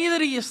way that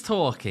he is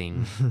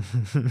talking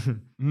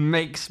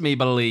makes me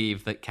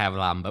believe that Kevin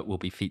Lambert will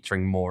be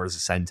featuring more as a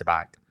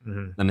centre-back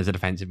than as a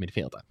defensive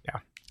midfielder. Yeah.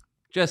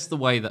 Just the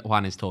way that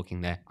Juan is talking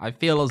there. I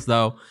feel as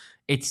though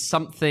it's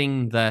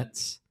something that,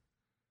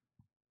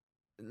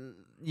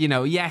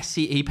 yes,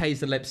 he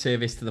pays the lip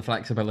service to the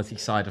flexibility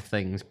side of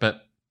things,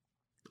 but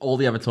all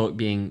the other talk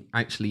being,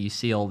 actually, you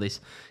see all this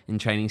in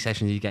training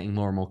sessions, he's getting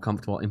more and more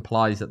comfortable,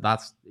 implies that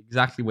that's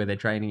exactly where they're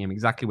training him,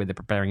 exactly where they're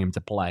preparing him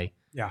to play.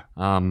 Yeah.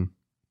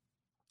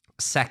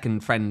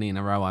 Second friendly in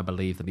a row, I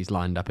believe, that he's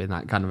lined up in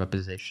that kind of a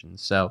position.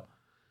 So,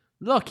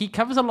 look, he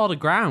covers a lot of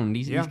ground.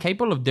 He's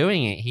capable of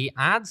doing it. He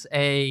adds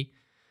a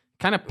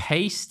kind of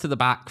pace to the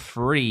back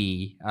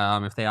three,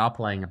 if they are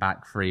playing a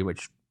back three,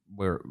 which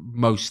we're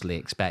mostly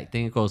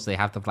expecting. Of course, they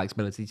have the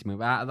flexibility to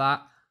move out of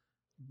that,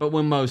 but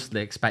we're mostly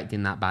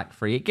expecting that back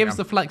three. It gives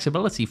the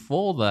flexibility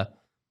for the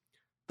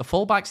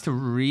fullbacks to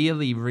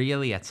really,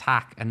 really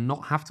attack and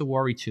not have to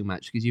worry too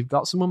much, because you've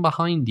got someone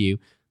behind you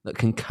that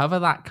can cover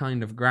that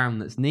kind of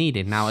ground that's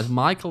needed. Now, as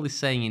Michael is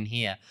saying in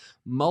here,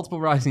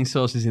 multiple rising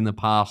sources in the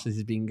past, this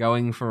has been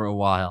going for a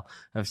while,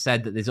 have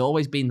said that there's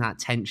always been that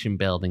tension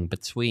building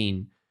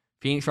between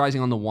Phoenix Rising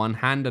on the one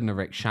hand and the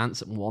Rick Shantz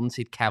that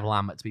wanted Kev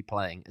Lambert to be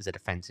playing as a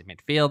defensive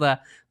midfielder,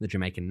 the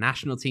Jamaican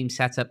national team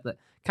setup that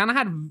kind of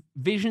had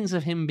visions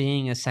of him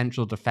being a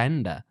central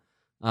defender.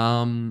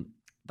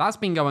 That's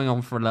been going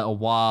on for a little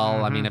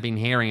while. I mean, I've been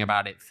hearing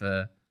about it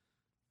for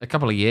a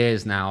couple of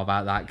years now,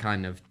 about that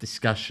kind of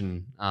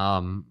discussion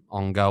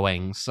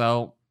ongoing.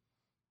 So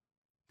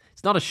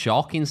it's not a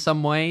shock in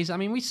some ways. I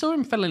mean, we saw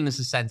him fill in as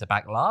a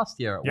centre-back last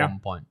year at one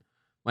point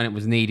when it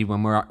was needed,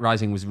 when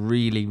Rising was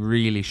really,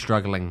 really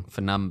struggling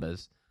for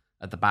numbers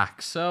at the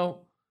back.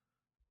 So,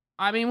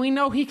 I mean, we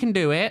know he can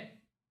do it.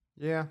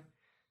 Yeah.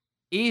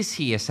 Is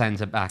he a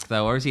centre-back,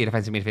 though, or is he a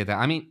defensive midfielder?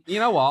 I mean, you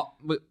know what?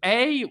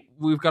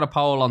 We've got a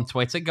poll on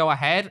Twitter. Go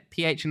ahead,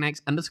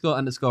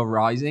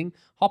 PHNX__rising.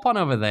 Hop on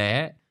over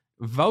there,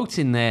 vote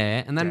in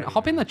there, and then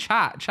hop in the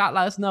chat. Chat,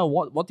 let us know.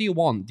 What do you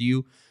want? Do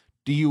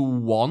you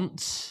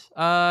want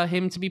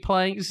him to be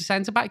playing as a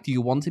centre-back? Do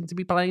you want him to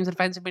be playing as a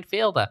defensive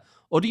midfielder?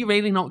 Or do you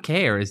really not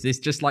care? Is this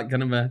just like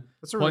kind of a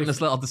pointless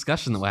little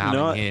discussion that we're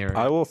having here?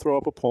 I will throw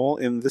up a poll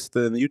in the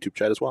YouTube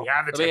chat as well.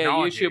 Yeah, the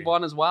There'll be a YouTube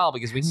one as well,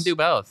 because we can do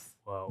both.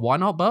 Whoa. Why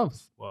not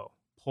both? Whoa.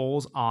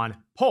 Polls on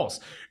polls.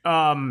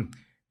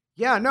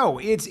 Yeah, no,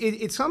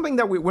 it's something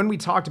that when we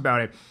talked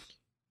about it,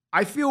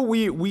 I feel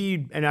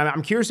we and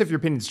I'm curious if your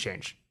opinions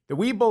change, that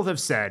we both have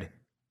said,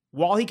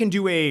 while he can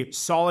do a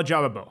solid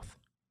job of both,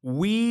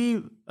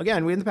 we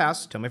in the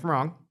past, tell me if I'm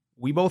wrong,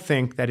 we both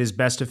think that his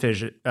best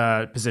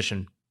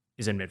position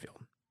is in midfield.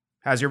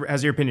 Has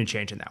your opinion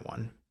changed in that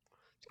one?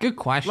 Good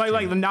question.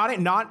 Not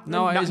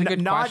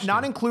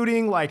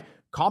including like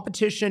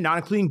competition, not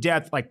including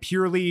depth, like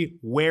purely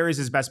where is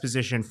his best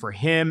position for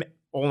him,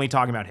 only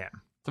talking about him.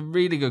 It's a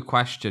really good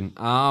question.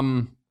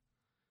 I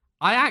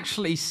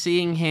actually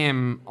seeing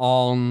him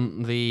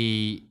on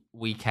the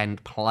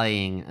weekend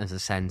playing as a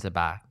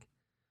centre-back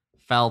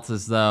felt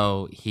as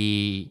though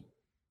he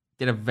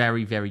did a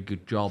very, very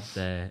good job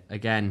there.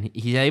 Again,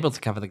 he's able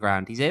to cover the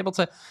ground. He's able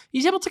to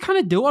kind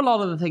of do a lot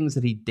of the things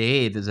that he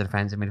did as a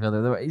defensive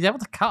midfielder. He's able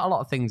to cut a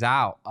lot of things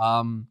out.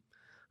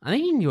 I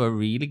think he can do a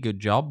really good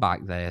job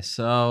back there.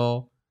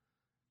 So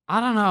I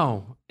don't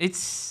know.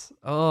 It's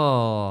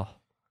hard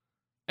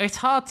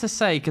to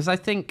say, because I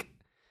think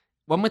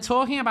when we're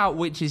talking about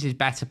which is his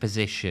better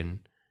position,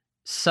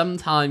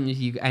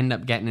 sometimes you end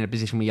up getting in a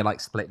position where you're like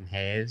splitting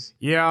hairs.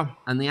 Yeah.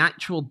 And the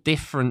actual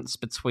difference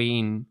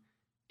between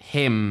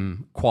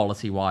him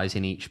quality-wise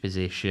in each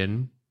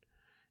position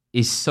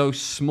is so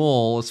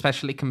small,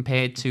 especially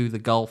compared to the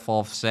gulf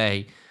of,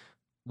 say,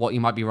 what you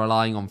might be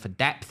relying on for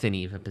depth in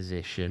either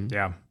position.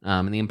 Yeah.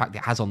 And the impact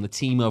it has on the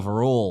team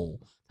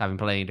overall, having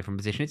played in a different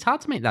position. It's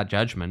hard to make that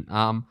judgment.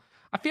 I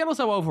feel as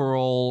though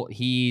overall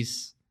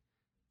he's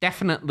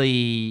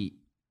definitely...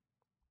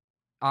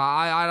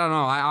 I don't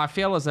know. I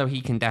feel as though he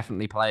can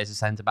definitely play as a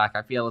centre-back.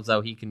 I feel as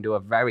though he can do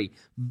a very,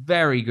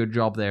 very good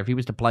job there. If he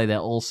was to play there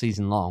all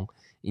season long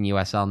in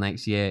USL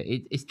next year,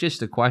 it's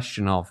just a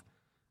question of,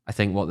 I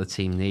think, what the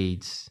team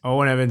needs.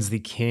 Owen Evans, the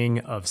king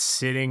of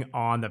sitting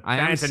on the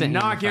fence and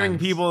not giving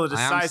people a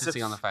decisive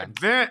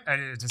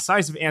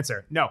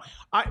answer. No,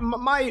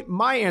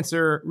 my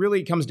answer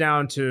really comes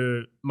down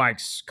to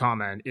Mike's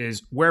comment,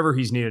 is wherever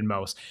he's needed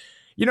most.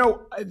 You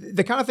know,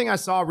 the kind of thing I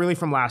saw really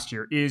from last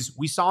year is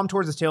we saw him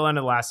towards the tail end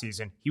of the last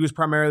season. He was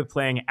primarily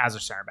playing as a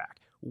center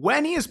back.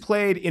 When he has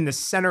played in the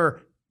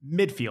center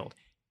midfield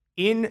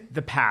in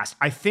the past,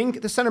 I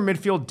think the center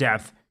midfield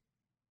depth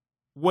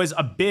was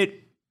a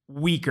bit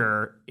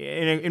weaker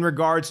in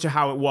regards to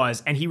how it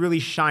was, and he really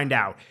shined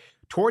out.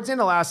 Towards the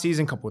end of last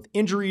season, coupled with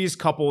injuries,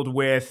 coupled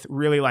with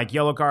really like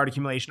yellow card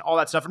accumulation, all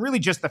that stuff, and really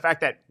just the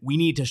fact that we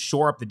need to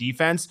shore up the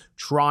defense,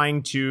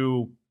 trying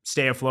to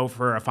stay afloat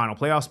for a final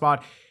playoff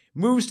spot,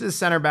 moves to the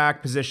center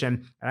back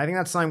position, and I think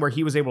that's something where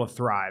he was able to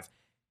thrive.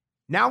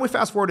 Now we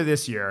fast forward to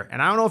this year,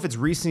 and I don't know if it's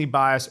recency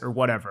bias or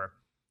whatever,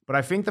 but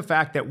I think the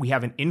fact that we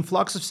have an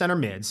influx of center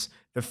mids,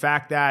 the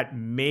fact that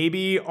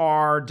maybe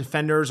our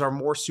defenders are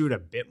more suited a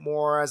bit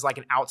more as like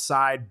an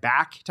outside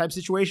back type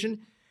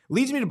situation,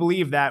 leads me to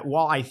believe that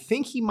while I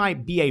think he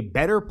might be a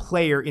better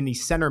player in the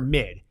center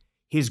mid,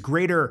 his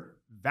greater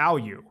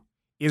value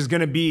is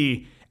going to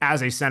be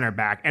as a center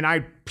back. And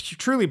I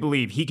truly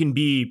believe he can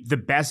be the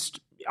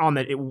best on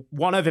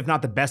one of, if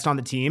not the best on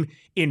the team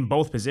in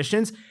both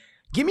positions.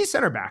 Give me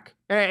center back.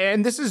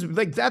 And this is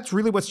like, that's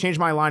really what's changed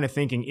my line of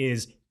thinking,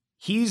 is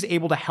he's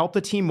able to help the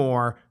team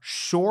more,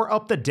 shore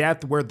up the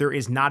depth where there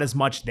is not as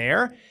much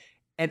there.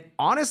 And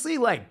honestly,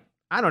 like,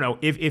 I don't know,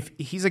 if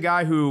he's a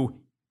guy who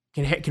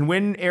can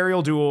win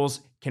aerial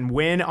duels, can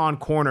win on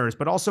corners,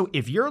 but also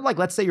if you're like,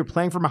 let's say you're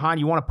playing from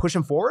behind, you want to push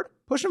him forward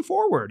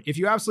if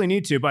you absolutely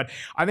need to. But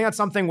I think that's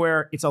something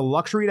where it's a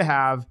luxury to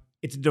have.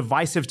 It's a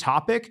divisive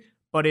topic,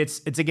 but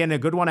it's again a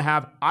good one to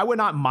have. I would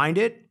not mind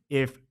it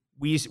if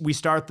we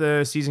start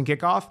the season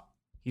kickoff.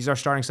 He's our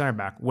starting center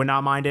back. Would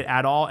not mind it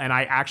at all, and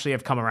I actually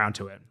have come around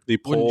to it. The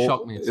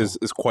poll is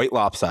quite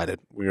lopsided.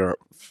 We are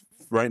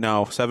right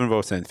now 7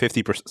 votes in.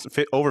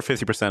 50%, over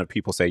 50% of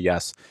people say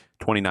yes.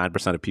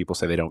 29% of people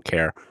say they don't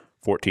care.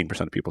 14%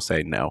 of people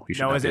say no. He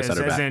should not be a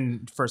center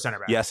back. For center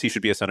back. Yes, he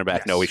should be a center back.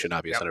 Yes. No, he should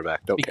not be a center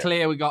back. Don't be care.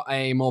 Clear, we got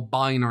a more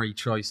binary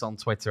choice on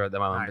Twitter at the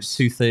moment. Nice.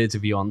 2/3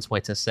 of you on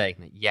Twitter saying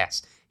that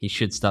yes, he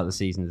should start the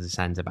season as a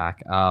centre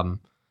back.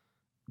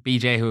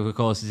 BJ, who of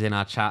course is in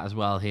our chat as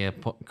well here,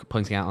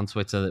 pointing out on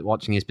Twitter that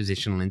watching his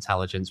positional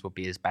intelligence would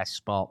be his best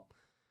spot.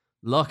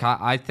 Look,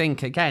 I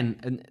think, again,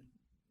 and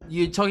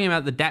you're talking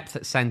about the depth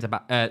at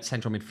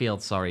central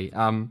midfield, sorry.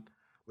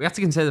 We have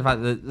to consider the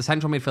fact that the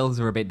central midfielders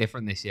are a bit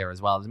different this year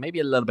as well. There's maybe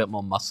a little bit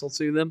more muscle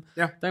to them.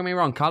 Yeah. Don't get me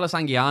wrong, Carlos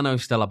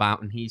Anguiano's still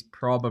about, and he's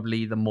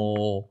probably the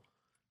more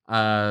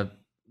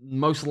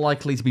most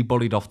likely to be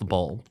bullied off the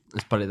ball.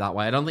 Let's put it that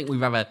way. I don't think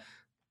we've ever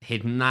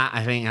hidden that.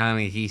 I don't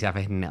think he's ever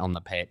hidden it on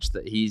the pitch,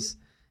 that he's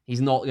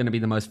not going to be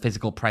the most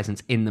physical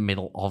presence in the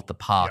middle of the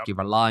park. Yep. You're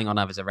relying on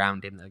others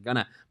around him. They're going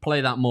to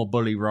play that more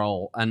bully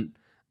role. And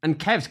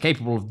Kev's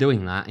capable of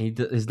doing that. He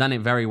has done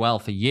it very well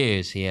for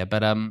years here.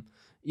 But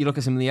you look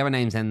at some of the other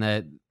names in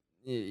there,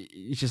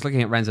 you're just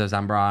looking at Renzo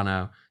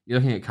Zambrano, you're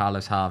looking at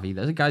Carlos Harvey.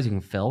 Those are guys who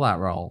can fill that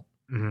role.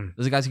 Mm-hmm.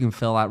 Those are guys who can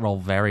fill that role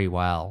very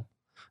well.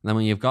 And then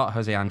when you've got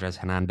Jose Andres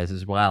Hernandez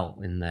as well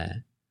in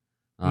there,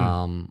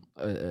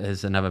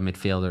 as another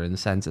midfielder in the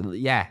sense, and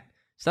yeah,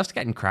 stuff's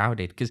getting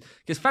crowded because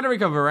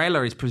Federico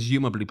Varela is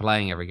presumably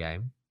playing every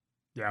game.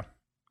 Yeah,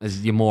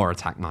 as your more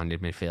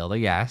attack-minded midfielder,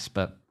 yes,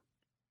 but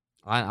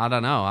I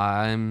don't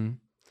know.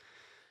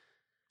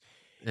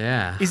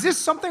 Yeah. Is this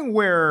something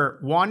where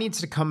Juan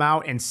needs to come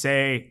out and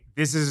say,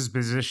 this is his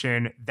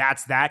position,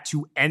 that's that,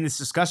 to end this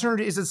discussion?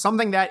 Or is it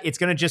something that it's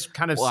going to just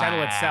kind of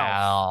settle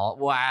itself?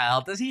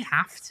 Well, does he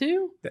have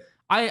to?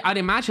 I'd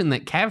imagine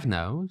that Kev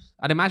knows.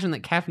 I'd imagine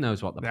that Kev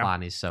knows what the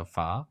plan is so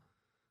far.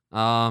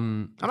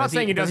 I'm not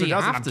saying he doesn't.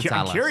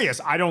 I'm curious.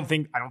 I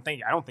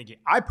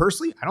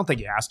personally don't think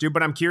he has to,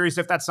 but I'm curious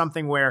if that's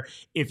something where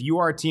if you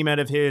are a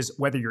teammate of his,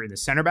 whether you're in the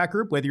center back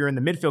group, whether you're in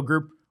the midfield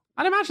group,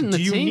 I'd imagine the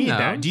team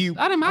knows.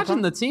 I'd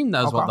imagine the team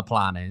knows what the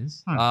plan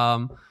is.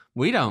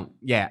 We don't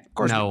yet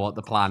know what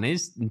the plan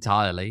is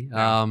entirely.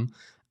 Yeah.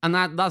 And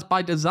that's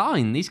by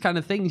design. These kind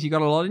of things, you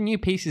got a lot of new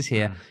pieces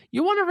here. Mm.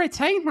 You want to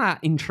retain that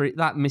intrigue,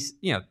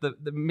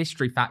 the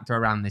mystery factor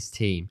around this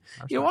team.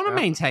 You want to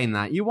maintain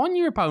that. You want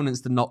your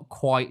opponents to not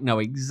quite know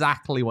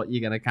exactly what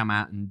you're going to come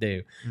out and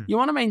do. Mm. You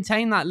want to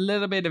maintain that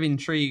little bit of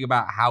intrigue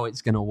about how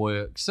it's going to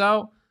work.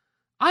 So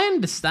I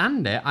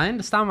understand it. I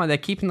understand why they're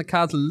keeping the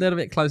cards a little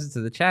bit closer to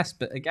the chest.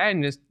 But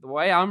again, just the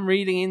way I'm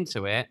reading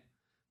into it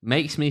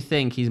makes me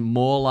think he's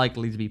more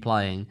likely to be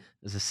playing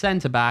as a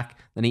centre-back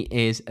than he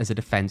is as a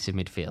defensive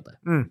midfielder.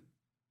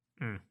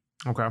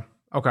 Okay.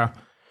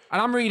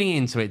 And I'm reading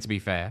into it, to be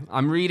fair.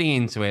 I'm reading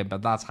into it,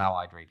 but that's how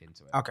I'd read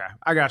into it. Okay,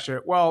 I got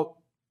you.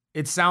 Well,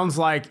 it sounds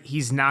like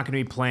he's not going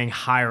to be playing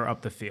higher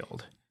up the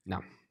field.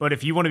 No. But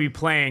if you want to be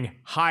playing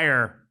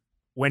higher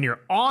when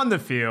you're on the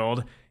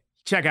field,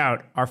 check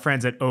out our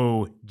friends at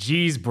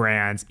OG's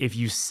Brands. If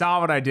you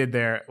saw what I did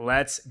there,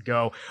 let's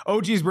go.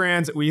 OG's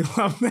Brands, we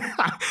love them.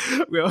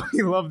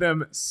 we love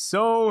them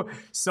so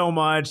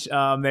much.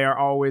 They are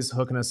always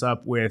hooking us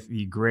up with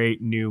the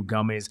great new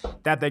gummies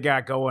that they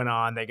got going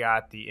on. They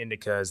got the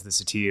indicas, the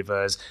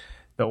sativas,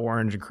 the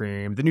orange and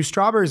cream, the new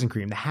strawberries and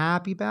cream, the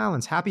Happy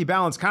Balance. Happy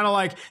Balance, kind of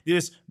like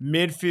this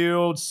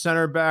midfield,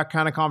 center back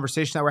kind of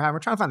conversation that we're having. We're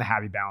trying to find the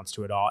happy balance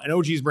to it all. And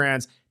OG's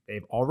Brands,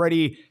 they've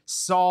already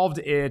solved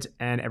it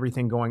and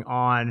everything going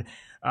on.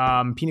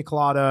 Pina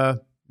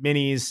colada,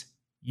 minis,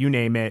 you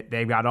name it.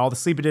 They've got all the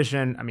sleep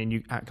edition. I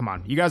mean, come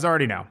on. You guys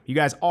already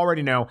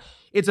know.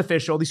 It's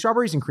official. The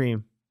strawberries and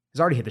cream has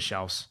already hit the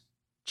shelves.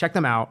 Check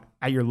them out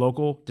at your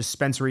local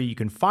dispensary. You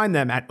can find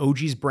them at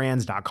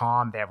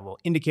ogsbrands.com. They have a little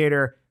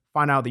indicator.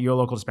 Find out that your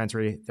local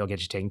dispensary, they'll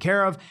get you taken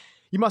care of.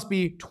 You must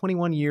be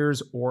 21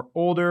 years or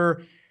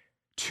older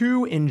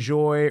to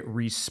enjoy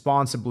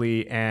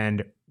responsibly.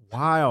 And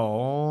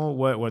wow,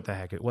 what the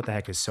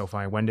heck is so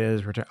funny? When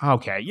does return?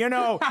 Okay,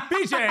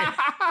 BJ,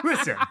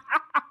 listen,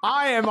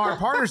 I am our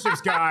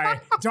partnerships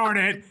guy, darn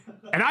it,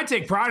 and I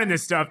take pride in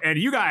this stuff, and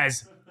you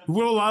guys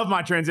will love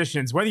my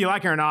transitions, whether you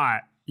like it or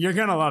not. You're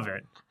gonna love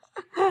it.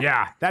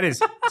 Yeah, that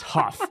is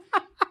tough.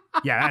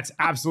 Yeah, that's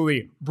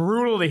absolutely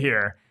brutal to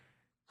hear.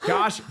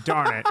 Gosh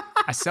darn it,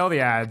 I sell the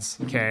ads.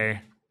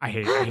 Okay, I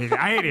hate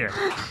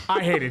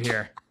it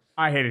here.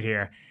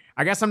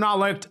 I guess I'm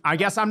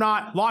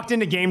not locked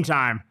into Game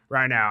Time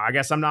right now. I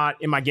guess I'm not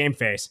in my game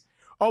face.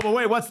 Oh, but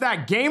wait, what's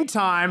that? Game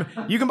Time.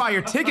 You can buy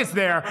your tickets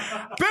there.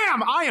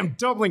 Bam! I am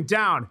doubling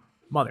down.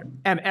 Mother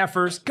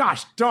MFers.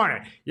 Gosh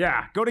darn it.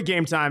 Yeah, go to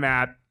Game Time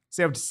app.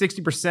 Save up to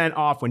 60%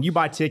 off when you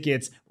buy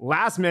tickets.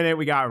 Last minute,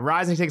 we got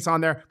Rising tickets on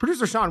there.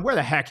 Producer Sean, where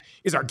the heck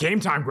is our Game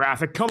Time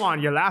graphic? Come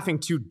on, you're laughing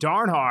too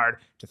darn hard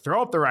to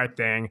throw up the right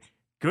thing.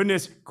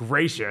 Goodness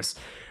gracious.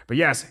 But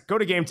yes, go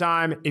to Game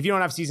Time. If you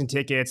don't have season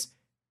tickets,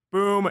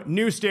 boom,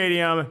 new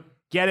stadium.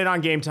 Get it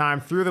on Game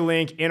Time through the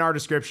link in our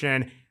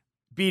description.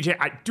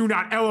 BJ, do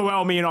not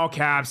LOL me in all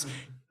caps.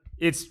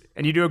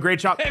 And you do a great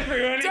job.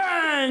 Everybody.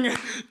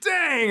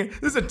 Dang.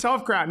 This is a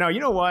tough crowd. No,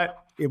 you know what?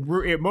 It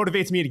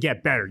motivates me to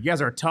get better. You guys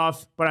are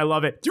tough, but I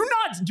love it. Do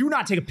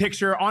not take a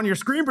picture on your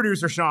screen,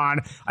 producer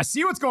Sean. I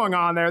see what's going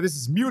on there. This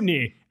is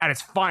mutiny at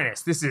its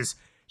finest. This is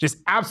just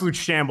absolute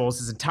shambles.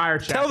 This entire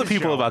chat. Tell the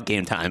people about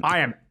Game Time. I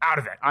am out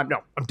of it. I'm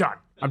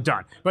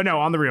done. But no,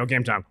 on the real,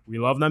 Game Time. We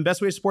love them.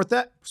 Best way to support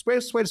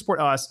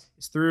us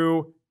is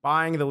through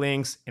buying the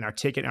links in our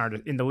ticket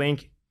in the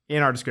link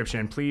in our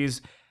description.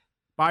 Please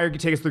buy your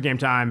tickets through Game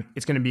Time.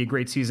 It's going to be a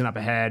great season up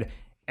ahead,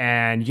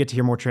 and you get to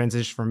hear more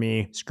transition from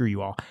me. Screw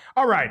you all.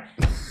 All right.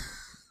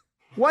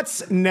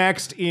 What's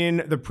next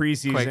in the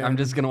preseason? Quick, I'm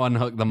just going to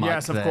unhook the mic.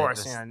 Yes, of there.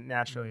 course. Just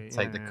Naturally.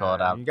 take the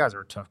cord out. You guys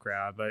are a tough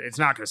crowd, but it's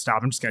not going to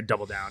stop. I'm just going to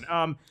double down.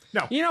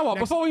 No. You know what?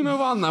 Before we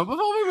move on, though, you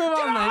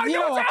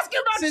know what?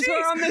 Asking about Since cheese.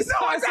 we're on this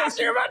No one's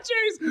asking about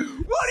cheese.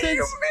 What do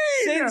you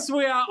mean? Since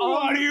we are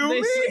What on do you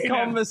this mean?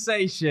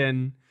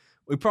 conversation,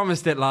 we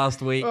promised it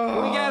last week.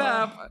 We get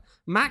up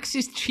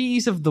Max's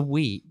cheese of the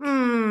week.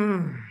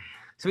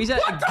 So he's at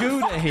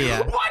Gouda here.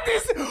 What the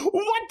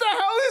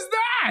hell is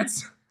that?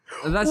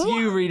 That's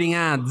you reading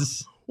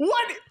ads.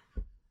 What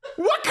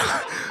kind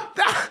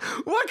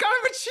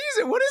of a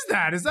cheese? What is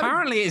that? Is that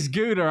Apparently it's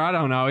Gouda. I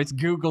don't know. It's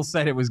Google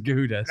said it was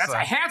Gouda. That's so.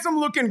 a handsome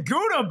looking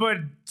Gouda, but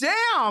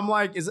damn,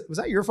 like, was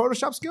that your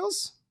Photoshop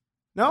skills?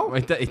 No?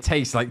 It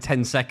takes like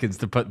 10 seconds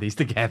to put these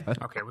together.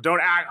 Okay, well,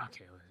 don't act.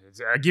 Okay,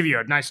 I'll give you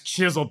a nice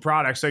chiseled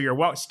product so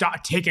you're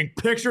stop taking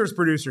pictures,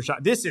 producer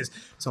shot. This is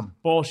some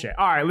bullshit.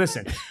 All right,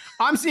 listen.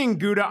 I'm seeing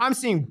Gouda. I'm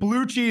seeing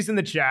blue cheese in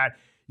the chat.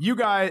 You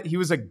guys, he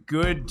was a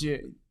good...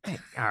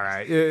 All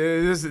right,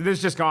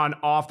 this just gone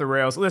off the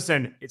rails.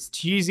 Listen, it's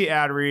cheesy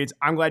ad reads.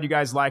 I'm glad you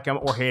guys like them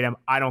or hate them.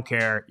 I don't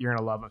care. You're going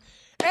to love them.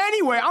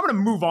 Anyway, I'm going to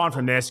move on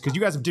from this because you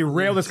guys have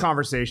derailed this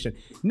conversation.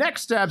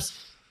 Next steps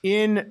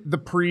in the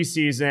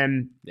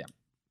preseason. Yeah.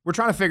 We're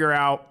trying to figure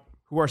out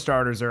who our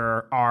starters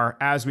are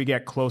as we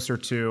get closer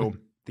to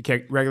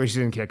the regular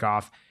season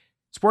kickoff.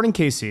 Sporting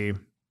KC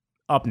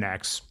up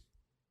next.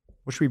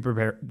 What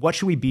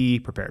should we be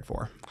prepared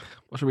for?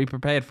 What should we be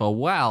prepared for?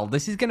 Well,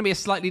 this is going to be a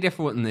slightly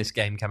different one in this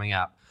game coming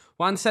up.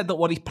 Juan said that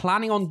what he's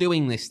planning on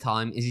doing this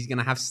time is he's going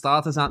to have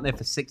starters out there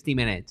for 60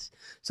 minutes.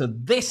 So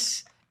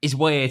this is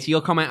where, to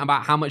your comment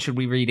about how much should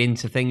we read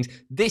into things,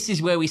 this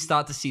is where we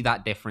start to see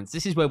that difference.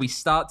 This is where we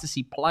start to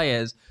see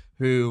players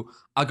who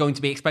are going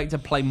to be expected to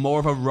play more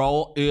of a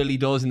role early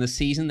doors in the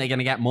season. They're going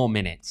to get more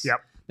minutes. Yep.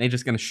 They're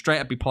just going to straight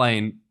up be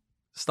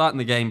starting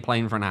the game,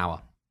 playing for an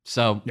hour.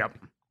 So yep.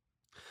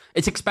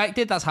 It's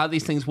expected. That's how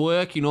these things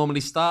work. You normally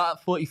start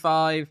at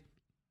 45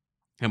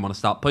 and want to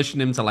start pushing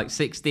them to like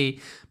 60,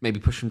 maybe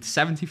push them to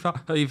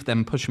 75,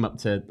 then push them up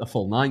to a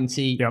full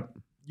 90. Yep.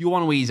 You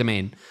want to ease them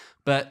in.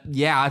 But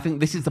yeah, I think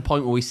this is the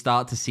point where we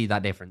start to see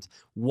that difference.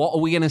 What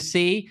are we going to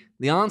see?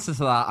 The answer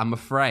to that, I'm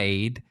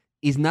afraid,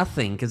 is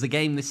nothing, because the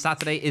game this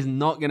Saturday is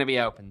not going to be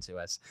open to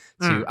us.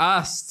 To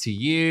us, to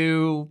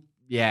you.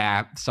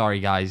 Yeah,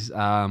 sorry, guys.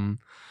 So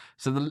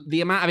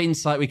the amount of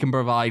insight we can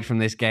provide from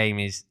this game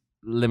is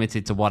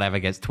limited to whatever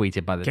gets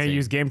tweeted by the team. Can't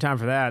use Game Time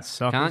for that.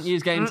 Suckers. Can't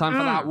use Game Time for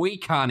that. We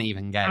can't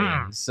even get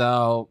in.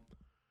 So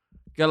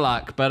good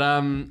luck. But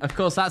of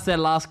course, that's their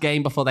last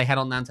game before they head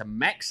on down to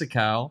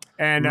Mexico.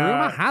 And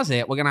rumor has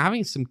it we're going to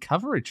have some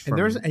coverage from.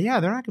 They're not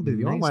going to be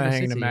the only one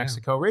heading to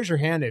Mexico. Yeah. Raise your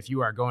hand if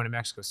you are going to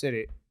Mexico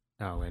City.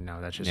 Oh wait,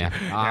 no, that's just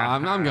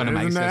I'm going to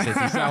Mexico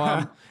City.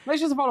 So make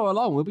sure to follow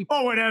along. We'll be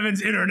Owen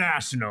Evans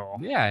International.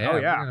 Yeah. Oh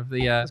yeah.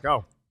 Let's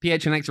go.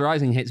 PHNX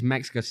Rising hits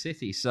Mexico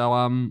City, so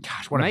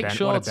Gosh, make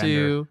sure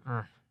to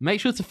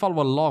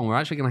follow along. We're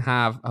actually going to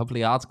have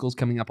hopefully articles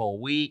coming up all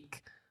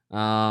week.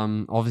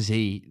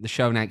 Obviously, the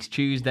show next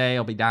Tuesday,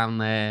 I'll be down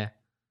there,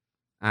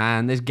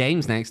 and there's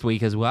games next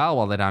week as well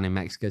while they're down in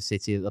Mexico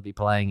City that they'll be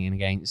playing in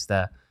against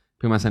the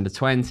Pumas under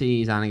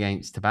 20s and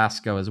against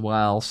Tabasco as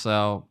well.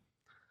 So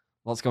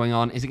what's going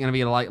on? Is it going to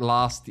be like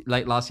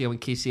late last year when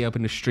KC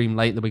opened a stream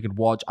late that we could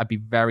watch? I'd be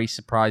very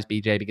surprised,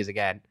 BJ, because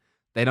again,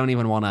 they don't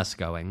even want us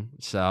going,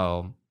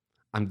 so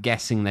I'm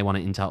guessing they want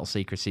it in total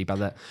secrecy. By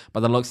the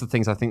looks of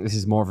things, I think this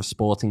is more of a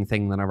Sporting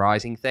thing than a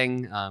Rising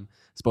thing.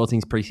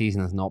 Sporting's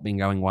preseason has not been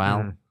going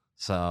well,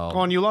 so.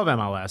 Oh, and you love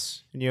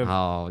MLS. And you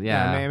have,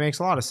 it makes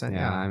a lot of sense.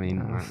 Yeah, I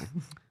mean, I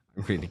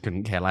really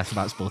couldn't care less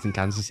about Sporting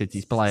Kansas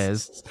City's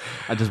players.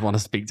 I just want to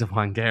speak to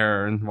Juan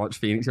Guerra and watch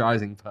Phoenix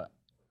Rising put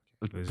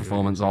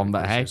performance on,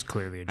 but hey, it's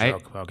clearly a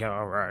joke. Hey, okay,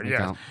 all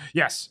right,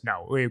 yes,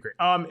 no, we agree.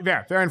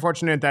 Very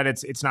unfortunate that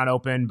it's not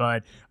open,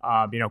 but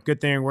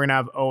good thing we're gonna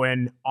have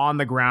Owen on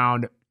the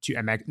ground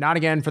not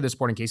again for the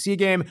Sporting KC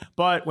game,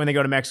 but when they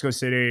go to Mexico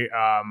City,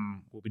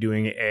 we'll be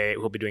doing a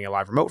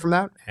live remote from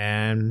that,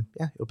 and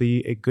it'll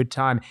be a good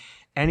time.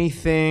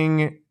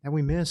 Anything that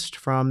we missed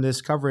from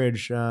this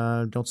coverage?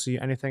 Don't see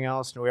anything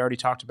else. We already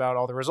talked about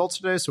all the results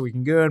today, so we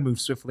can move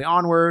swiftly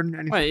onward.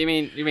 Wait,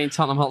 you mean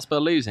Tottenham Hotspur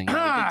losing?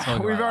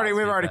 We've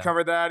already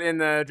covered that in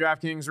the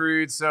DraftKings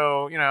read,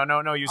 so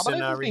no use in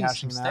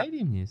rehashing that.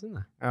 Stadium news,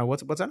 isn't there?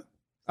 What's that?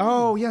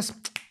 Oh yes,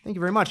 thank you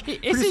very much.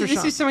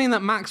 This is something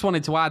that Max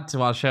wanted to add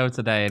to our show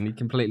today, and he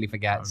completely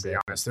forgets. To be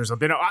honest, there's a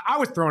bit. I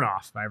was thrown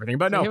off by everything,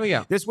 but no. Here we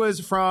go. This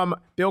was from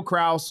Bill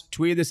Krause.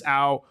 Tweeted this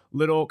out.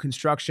 Little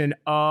construction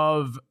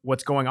of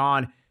what's going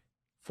on.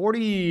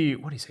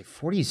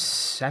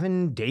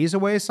 47 days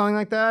away, something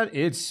like that.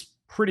 It's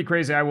pretty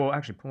crazy. I will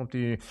actually pull up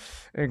the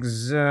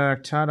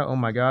exact title. Oh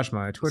my gosh,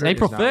 my Twitter it's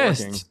April is not 1st.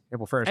 working.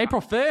 April 1st.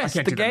 April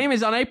 1st. The game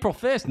is on April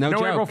 1st. No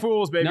joke. April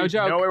Fools, baby. No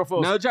joke. No April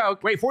Fools. No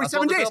joke. Wait,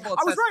 47 days.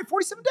 I was right.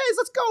 47 days.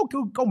 Let's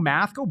go. Go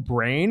math. Go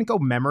brain. Go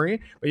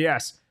memory. But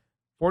yes,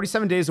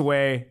 47 days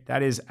away.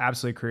 That is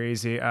absolutely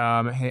crazy.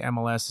 Hey,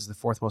 MLS is the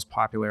 4th most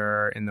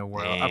popular in the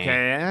world.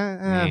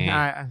 Okay,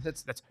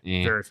 that's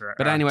very fair.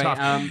 But anyway,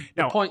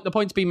 no. the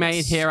point to be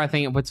made here, I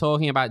think, if we're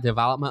talking about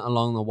development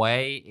along the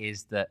way,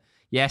 is that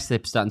yes, they're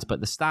starting to put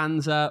the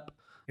stands up.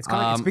 It's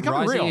becoming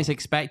Rising real. is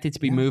expected to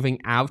be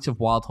moving out of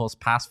Wild Horse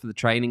Pass for the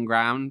training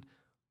ground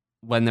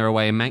when they're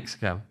away in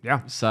Mexico.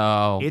 Yeah,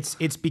 so it's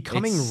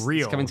becoming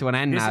real. It's coming to an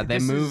end now. They're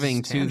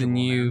moving to the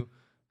new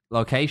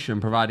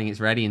location, providing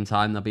it's ready in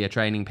time. There'll be a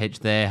training pitch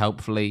there,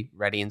 hopefully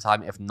ready in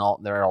time. If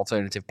not, there are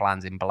alternative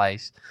plans in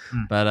place.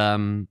 But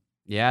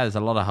yeah, there's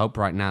a lot of hope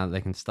right now that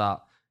they can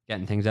start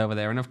getting things over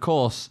there. And of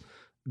course,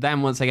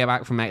 then once they get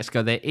back from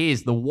Mexico, there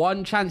is the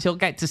one chance you'll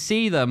get to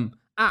see them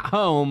at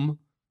home,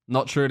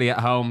 not truly at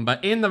home,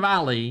 but in the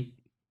Valley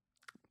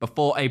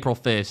before April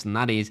 1st. And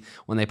that is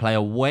when they play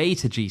away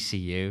to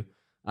GCU,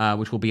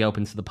 which will be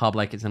open to the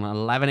public. It's an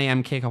 11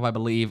 a.m. kickoff, I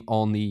believe,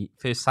 on the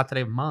first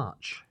Saturday of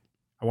March.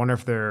 I wonder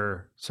if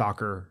their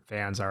soccer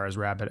fans are as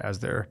rabid as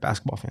their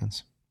basketball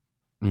fans.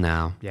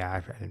 No. Yeah, I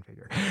didn't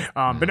figure.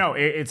 But no,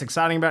 it's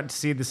exciting about to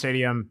see the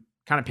stadium.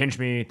 Kind of pinch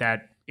me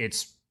that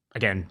it's,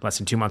 again, less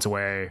than 2 months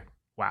away.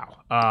 Wow.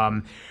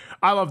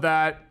 I love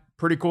that.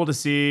 Pretty cool to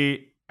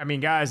see. I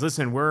mean, guys,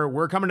 listen,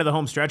 we're coming to the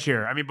home stretch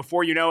here. I mean,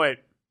 before you know it,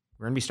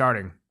 we're going to be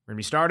starting.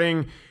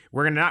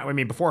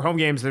 Before home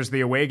games, there's the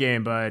away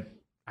game. But,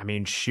 I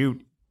mean,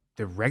 shoot,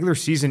 the regular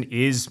season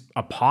is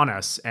upon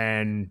us.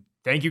 And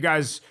thank you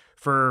guys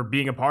for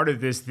being a part of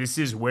this. This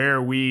is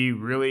where we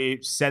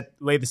really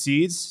lay the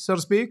seeds, so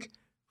to speak,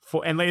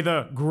 and lay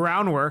the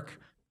groundwork,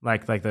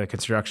 like the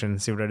construction.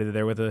 See what I did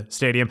there with the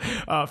stadium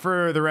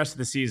for the rest of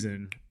the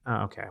season.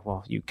 Okay,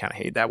 well, you kind of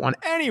hate that one.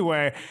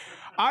 Anyway,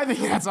 I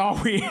think that's all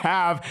we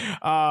have.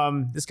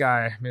 This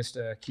guy missed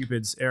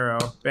Cupid's arrow.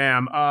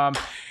 Bam.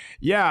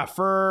 Yeah,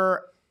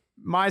 for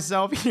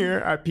myself here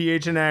at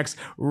PHNX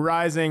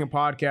Rising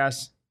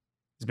Podcast,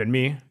 it's been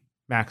me,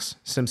 Max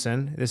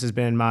Simpson. This has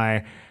been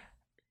my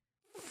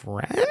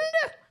friend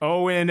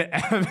Owen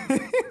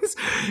Evans,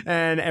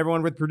 and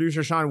everyone with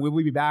producer Sean. We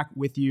will be back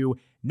with you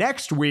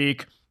next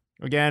week.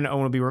 Again,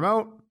 Owen will be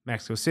remote,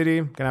 Mexico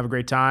City. Gonna have a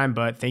great time,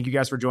 but thank you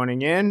guys for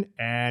joining in,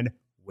 and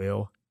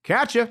we'll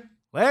catch you.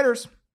 Laters.